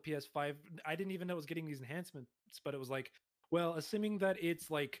until PS5. I didn't even know it was getting these enhancements, but it was like, well, assuming that it's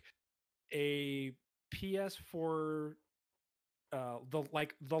like a PS4,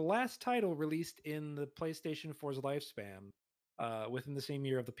 the last title released in the PlayStation 4's lifespan, within the same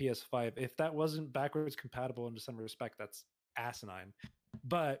year of the PS5. If that wasn't backwards compatible in some respect, that's asinine.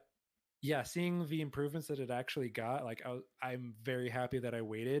 But yeah, seeing the improvements that it actually got, like I'm very happy that I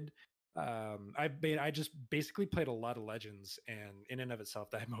waited. I just basically played a lot of Legends, and in and of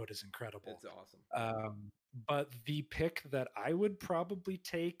itself, that mode is incredible. It's awesome. But the pick that I would probably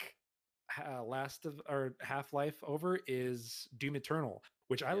take Half-Life over is Doom Eternal,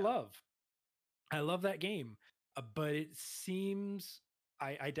 which I love. I love that game, but it seems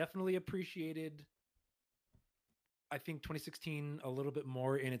I definitely appreciated, I think, 2016 a little bit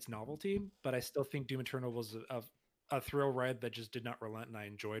more in its novelty, but I still think Doom Eternal was a thrill ride that just did not relent, and I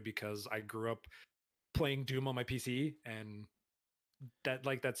enjoyed, because I grew up playing Doom on my PC, and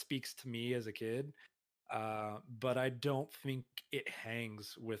that speaks to me as a kid. But I don't think it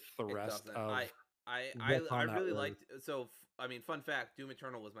hangs with the rest of. I really liked. So I mean, fun fact: Doom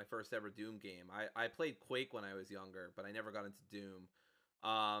Eternal was my first ever Doom game. I played Quake when I was younger, but I never got into Doom.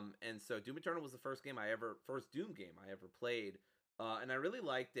 And so Doom Eternal was the first Doom game I ever played. And I really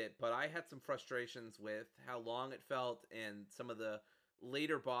liked it, but I had some frustrations with how long it felt, and some of the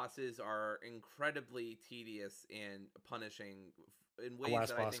later bosses are incredibly tedious and punishing in ways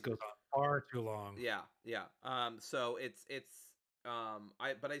that I think goes on far too long. Yeah. So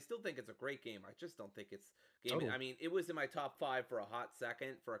but I still think it's a great game. I just don't think it's game. Totally. I mean, it was in my top 5 for a hot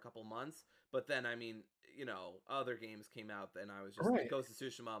second for a couple months, but then I mean, other games came out, and I was just like, Ghost of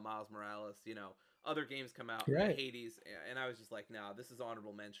Tsushima, Miles Morales, other games come out, Hades, and I was just like, no, this is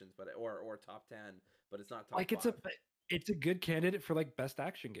honorable mentions, but or top 10, but it's not top 5. it's a good candidate for like best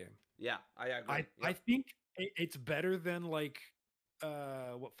action game. Yeah, I agree. I think it's better than like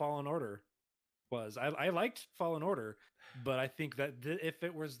what Fallen Order was. I liked Fallen Order, but I think that if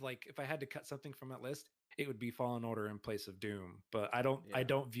it was like if I had to cut something from that list, it would be Fallen Order in place of Doom. But I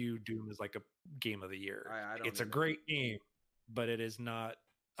don't view Doom as like a game of the year. I don't It's a either. great game, but it is not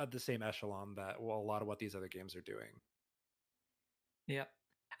at the same echelon that a lot of what these other games are doing. Yeah,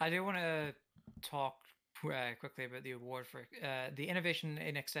 I do want to talk quickly about the award for the Innovation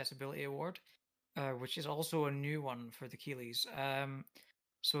in Accessibility Award, which is also a new one for the Keighley's.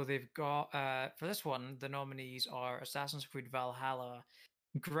 So they've got for this one, the nominees are Assassin's Creed Valhalla,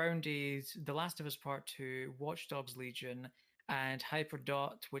 Grounded, The Last of Us Part 2, Watch Dogs Legion, and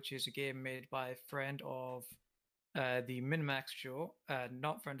Hyperdot, which is a game made by a friend of the Minmax show,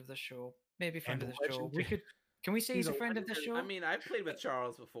 not friend of the show, maybe friend And of the show. Can we say he's a friend of the show? I mean, I've played with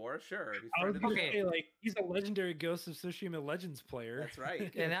Charles before. Sure, he's I was friend of the gonna show. say, like, he's a legendary Ghost of Tsushima Legends player. That's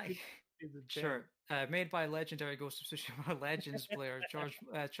right. And He's a sure, made by legendary Ghost of Tsushima Legends player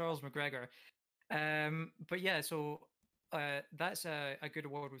Charles McGregor. But yeah, so that's a good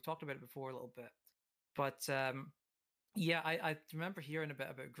award. We've talked about it before a little bit, but yeah, I remember hearing a bit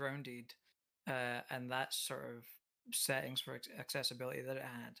about Grounded and that sort of settings for accessibility that it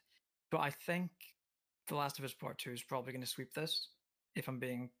had. But I think The Last of Us Part 2 is probably going to sweep this, if I'm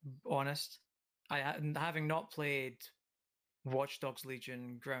being honest. Having not played Watch Dogs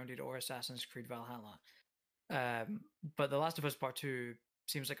Legion, Grounded, or Assassin's Creed Valhalla, but The Last of Us Part 2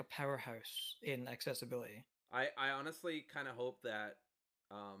 seems like a powerhouse in accessibility. I honestly kind of hope that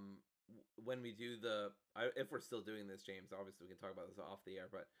when we do if we're still doing this, James, obviously we can talk about this off the air,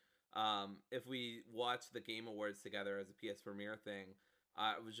 but if we watch the Game Awards together as a PSPremiere thing,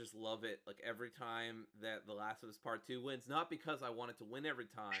 I would just love it. Like every time that The Last of Us Part 2 wins, not because I want it to win every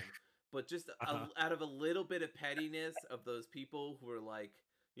time, but just out of a little bit of pettiness of those people who are like,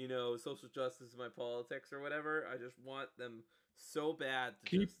 you know, social justice is my politics or whatever. I just want them so bad to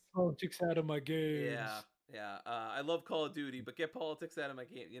keep politics out of my games. Yeah. I love Call of Duty, but get politics out of my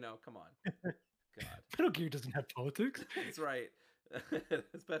game. You know, come on. God. Metal Gear doesn't have politics. That's right.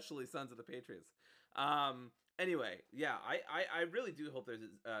 Especially Sons of the Patriots. Anyway, yeah, I really do hope there's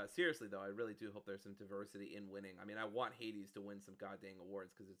seriously though, I really do hope there's some diversity in winning. I mean, I want Hades to win some goddamn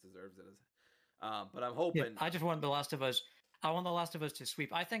awards because it deserves it. But I'm hoping. Yeah, I just want The Last of Us. I want The Last of Us to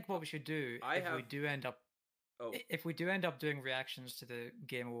sweep. I think what we should do we do end up. If we do end up doing reactions to the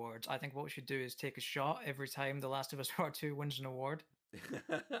Game Awards, I think what we should do is take a shot every time The Last of Us Part 2 wins an award.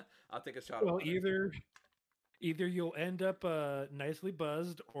 I'll take a shot. Well, either you'll end up nicely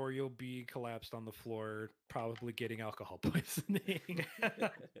buzzed or you'll be collapsed on the floor, probably getting alcohol poisoning.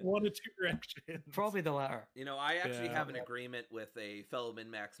 One of two directions. Probably the latter. You know, I actually have an agreement with a fellow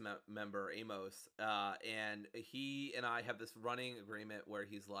MinMax member, Amos, and he and I have this running agreement where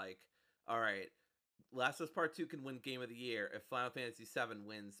he's like, all right, Last of Us Part 2 can win Game of the Year if Final Fantasy VII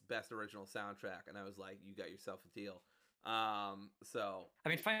wins Best Original Soundtrack. And I was like, you got yourself a deal. So I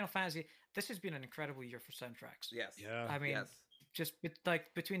mean, Final Fantasy, this has been an incredible year for soundtracks. Yes. Yeah. I mean, yes. just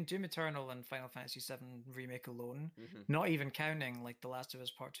like between Doom Eternal and Final Fantasy VII Remake alone, not even counting like The Last of Us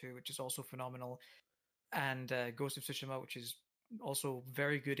Part 2, which is also phenomenal, and Ghost of Tsushima, which is also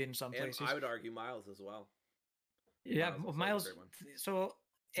very good in some places. I would argue Miles as well. Yeah, Miles. So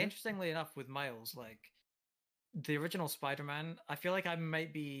interestingly enough, with Miles, like the original Spider-Man, I feel like I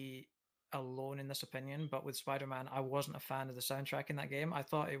might be alone in this opinion, but with Spider-Man, I wasn't a fan of the soundtrack in that game. I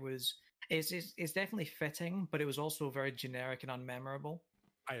thought it's definitely fitting, but it was also very generic and unmemorable.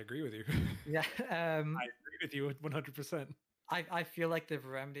 I agree with you. Yeah, I agree with you 100%. I feel like they've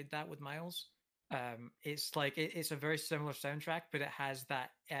remedied that with Miles. It's like it's a very similar soundtrack, but it has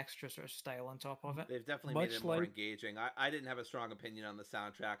that extra sort of style on top of it. They've definitely made it more engaging. I didn't have a strong opinion on the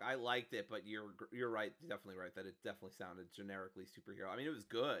soundtrack. I liked it, but you're right, definitely right that it definitely sounded generically superhero. I mean, it was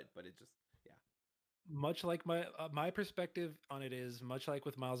good, but it just much like my perspective on it is much like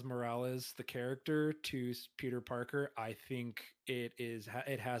with Miles Morales, the character to Peter Parker. I think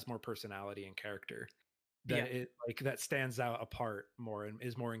it has more personality and character that stands out apart more and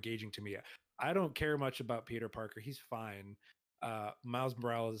is more engaging to me. I don't care much about Peter Parker. He's fine. Miles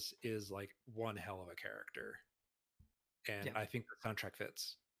Morales is like one hell of a character, and I think the soundtrack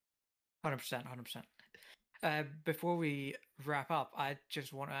fits. 100%. Before we wrap up, I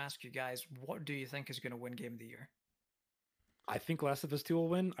just want to ask you guys, what do you think is going to win Game of the Year? I think Last of Us 2 will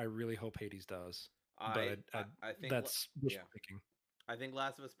win. I really hope Hades does. I think that's wishful thinking. I think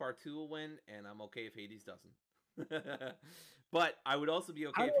Last of Us Part 2 will win, and I'm okay if Hades doesn't. But I would also be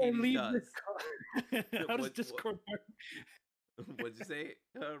okay if Hades does. How does Discord work? What'd you say,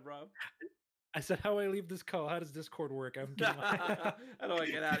 Rob? I said, how do I leave this call? How does Discord work? I'm getting How do I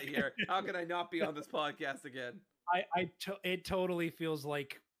get out of here? How can I not be on this podcast again? It totally feels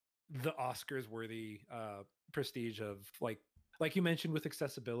like the Oscars worthy prestige of like you mentioned with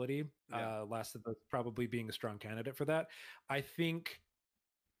accessibility. Last of Us probably being a strong candidate for that. I think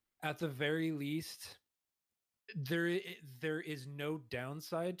at the very least there is no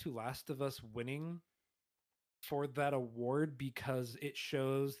downside to Last of Us winning for that award, because it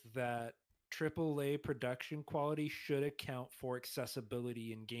shows that AAA production quality should account for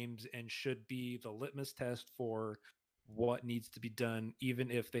accessibility in games and should be the litmus test for what needs to be done,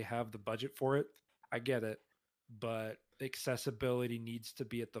 even if they have the budget for it. I get it, but accessibility needs to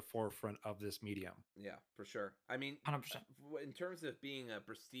be at the forefront of this medium. Yeah, for sure. I mean, 100%. in terms of being a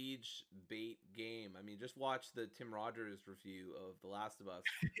prestige bait game, I mean, just watch the Tim Rogers review of The Last of Us,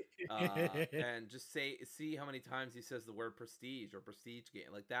 and just see how many times he says the word prestige or prestige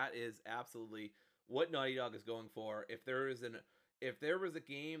game. Like, that is absolutely what Naughty Dog is going for. If there was a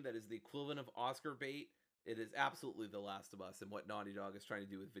game that is the equivalent of Oscar bait, it is absolutely The Last of Us and what Naughty Dog is trying to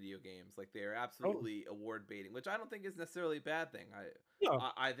do with video games. Like, they are absolutely award baiting, which I don't think is necessarily a bad thing.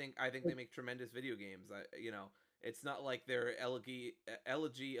 I think they make tremendous video games. It's not like they're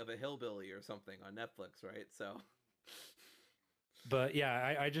elegy of a hillbilly or something on Netflix, right? So, but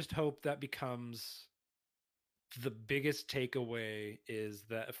yeah, I just hope that becomes the biggest takeaway, is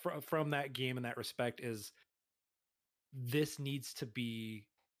that from that game in that respect, is this needs to be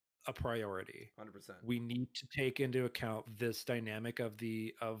a priority. 100%. We need to take into account this dynamic of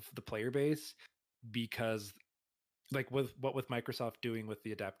the player base, because like with Microsoft doing with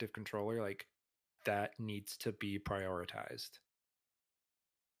the adaptive controller, like that needs to be prioritized.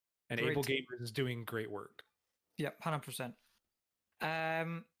 And Able Gamers is doing great work. Yep, 100%.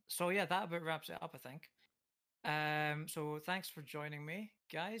 So yeah, that about wraps it up, I think. So thanks for joining me,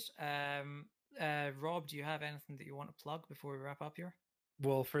 guys. Rob, do you have anything that you want to plug before we wrap up here?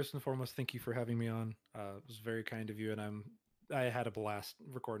 Well, first and foremost, thank you for having me on. It was very kind of you, and I had a blast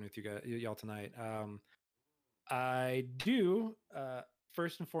recording with y'all tonight. I do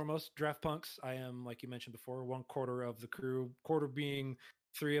first and foremost draft punks. I am, like you mentioned before, 1/4 of the crew. Quarter being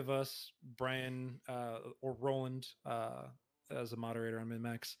 3 of us: Brian or Roland as a moderator on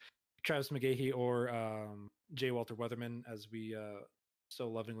MinMax, Travis McGahee, or J. Walter Weatherman, as we so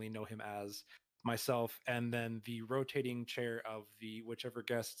lovingly know him as, myself, and then the rotating chair of the whichever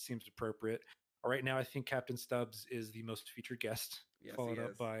guest seems appropriate. Right now, I think Captain Stubbs is the most featured guest, followed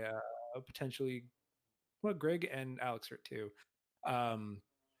up by potentially Greg and Alex are too.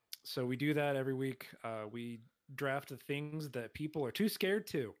 So we do that every week. We draft the things that people are too scared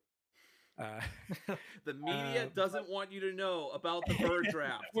to. The media doesn't want you to know about the bird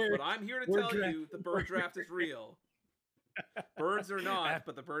draft, but I'm here to tell you the bird draft is real. Birds are not,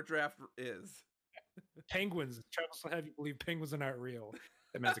 but the bird draft is. Penguins. Travis will have you believe penguins are not real.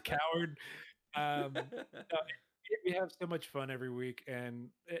 That man's a coward. We have so much fun every week, and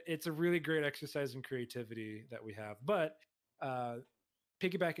it's a really great exercise in creativity that we have. But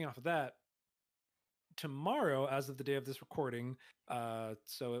piggybacking off of that, tomorrow, as of the day of this recording,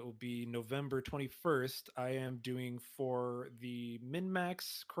 so it will be November 21st, I am doing for the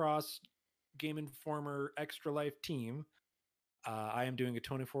MinMax Cross Game Informer Extra Life team. I am doing a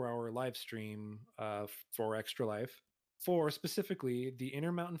 24-hour live stream for Extra Life for specifically the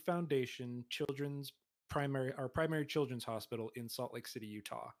Intermountain Foundation primary children's hospital in Salt Lake City,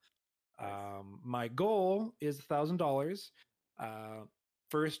 Utah. Nice. My goal is $1,000.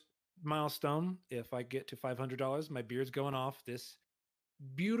 First milestone, if I get to $500, my beard's going off. This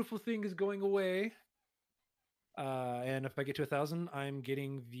beautiful thing is going away. And if I get to 1,000, I'm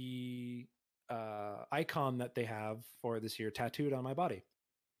getting the icon that they have for this year tattooed on my body.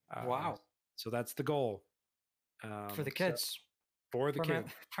 Wow. So that's the goal. For the kids. For the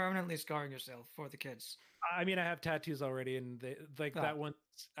kids. Permanently scarring yourself for the kids. I mean, I have tattoos already, and that one,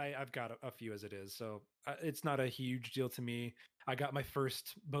 I've got a few as it is. So it's not a huge deal to me. I got my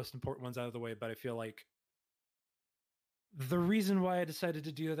first most important ones out of the way, but I feel like the reason why I decided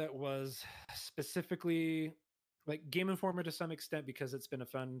to do that was specifically like Game Informer to some extent, because it's been a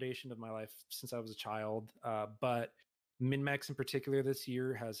foundation of my life since I was a child. But MinMax in particular this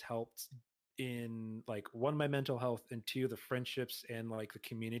year has helped in like, 1, my mental health, and 2, the friendships and like the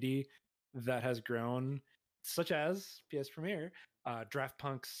community that has grown, such as PSPremiere, Draft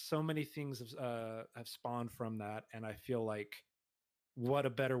Punks. So many things have spawned from that, and I feel like what a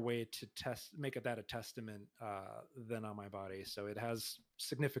better way to make that a testament than on my body. So it has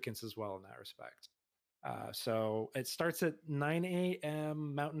significance as well in that respect. So it starts at 9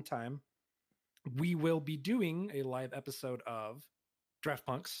 a.m. Mountain Time. We will be doing a live episode of Draft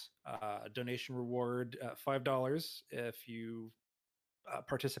Punks. Donation reward $5 if you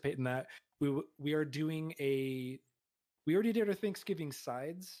participate in that. We are doing we already did our Thanksgiving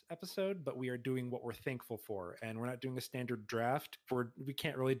sides episode, but we are doing what we're thankful for, and we're not doing a standard draft. We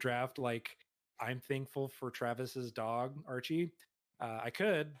can't really draft like I'm thankful for Travis's dog Archie. I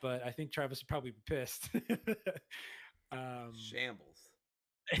could, but I think Travis would probably be pissed. Shambles.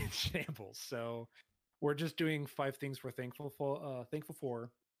 Shambles. So we're just doing 5 things we're thankful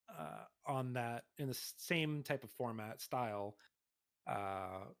for on that in the same type of format style.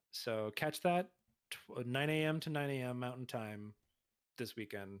 So catch that 9 a.m. to 9 a.m. Mountain Time this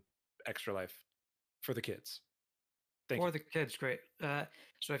weekend. Extra Life for the kids. Thank you. The kids, great.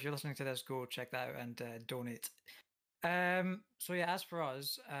 So if you're listening to this, go check that out and donate. So yeah, as for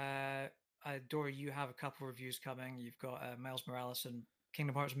us, Dory, you have a couple reviews coming. You've got Miles Morales and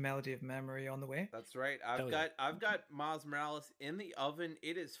Kingdom Hearts Melody of Memory on the way. That's right. I've got Miles Morales in the oven.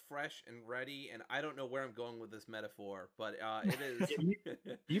 It is fresh and ready, and I don't know where I'm going with this metaphor, but it is.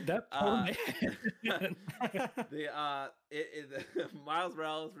 The Miles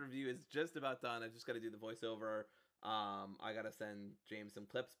Morales review is just about done. I just got to do the voiceover. I gotta send James some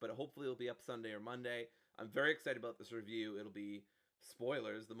clips, but hopefully it'll be up Sunday or Monday. I'm very excited about this review. It'll be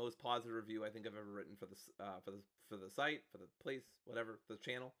spoilers, the most positive review I think I've ever written for the site, for the place, whatever, the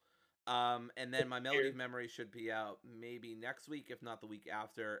channel. And then my Melody of Memory should be out maybe next week, if not the week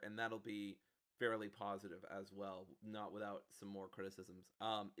after, and that'll be fairly positive as well, not without some more criticisms.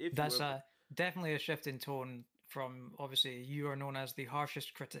 That's definitely a shift in tone from, obviously, you are known as the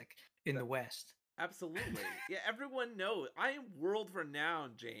harshest critic in the West. Absolutely. Yeah, everyone knows. I am world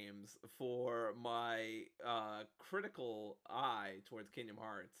renowned, James, for my critical eye towards Kingdom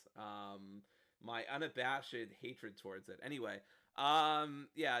Hearts. My unabashed hatred towards it. Anyway,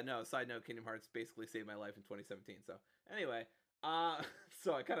 yeah, no, side note, Kingdom Hearts basically saved my life in 2017. So, anyway,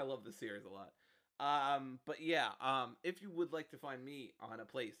 so I kind of love the series a lot. But yeah, if you would like to find me on a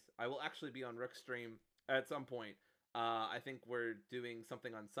place, I will actually be on Rick's stream at some point. I think we're doing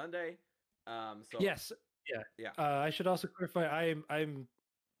something on Sunday. So yes, yeah. I should also clarify. I'm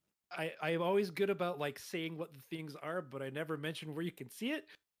always good about like saying what the things are, but I never mention where you can see it.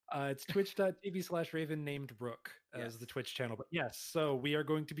 It's twitch.tv/Raven named Brooke as the Twitch channel. But yes, so we are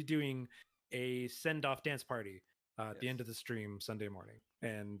going to be doing a send-off dance party at the end of the stream Sunday morning,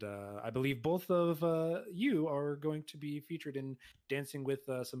 and I believe both of you are going to be featured in dancing with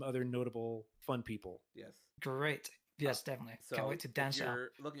some other notable fun people. Yes, great. Yes, definitely. So can't wait to dance. If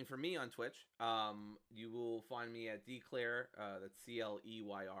you're looking for me on Twitch, you will find me at Declare. That's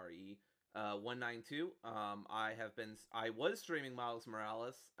CLEYRE 192. I was streaming Miles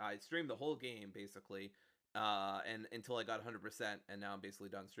Morales. I streamed the whole game basically, and until I got 100%, and now I'm basically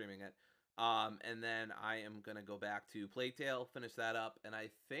done streaming it. And then I am gonna go back to Plague Tale, finish that up, and I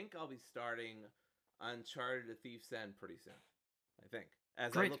think I'll be starting Uncharted: A Thief's End pretty soon. I think.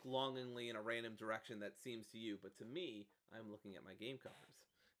 As I look longingly in a random direction that seems to you, but to me, I'm looking at my game covers.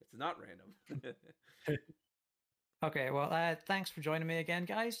 It's not random. Okay, well, thanks for joining me again,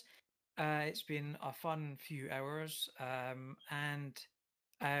 guys. It's been a fun few hours, and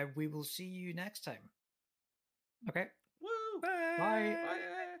we will see you next time. Okay. Woo! Bye.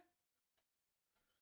 Bye.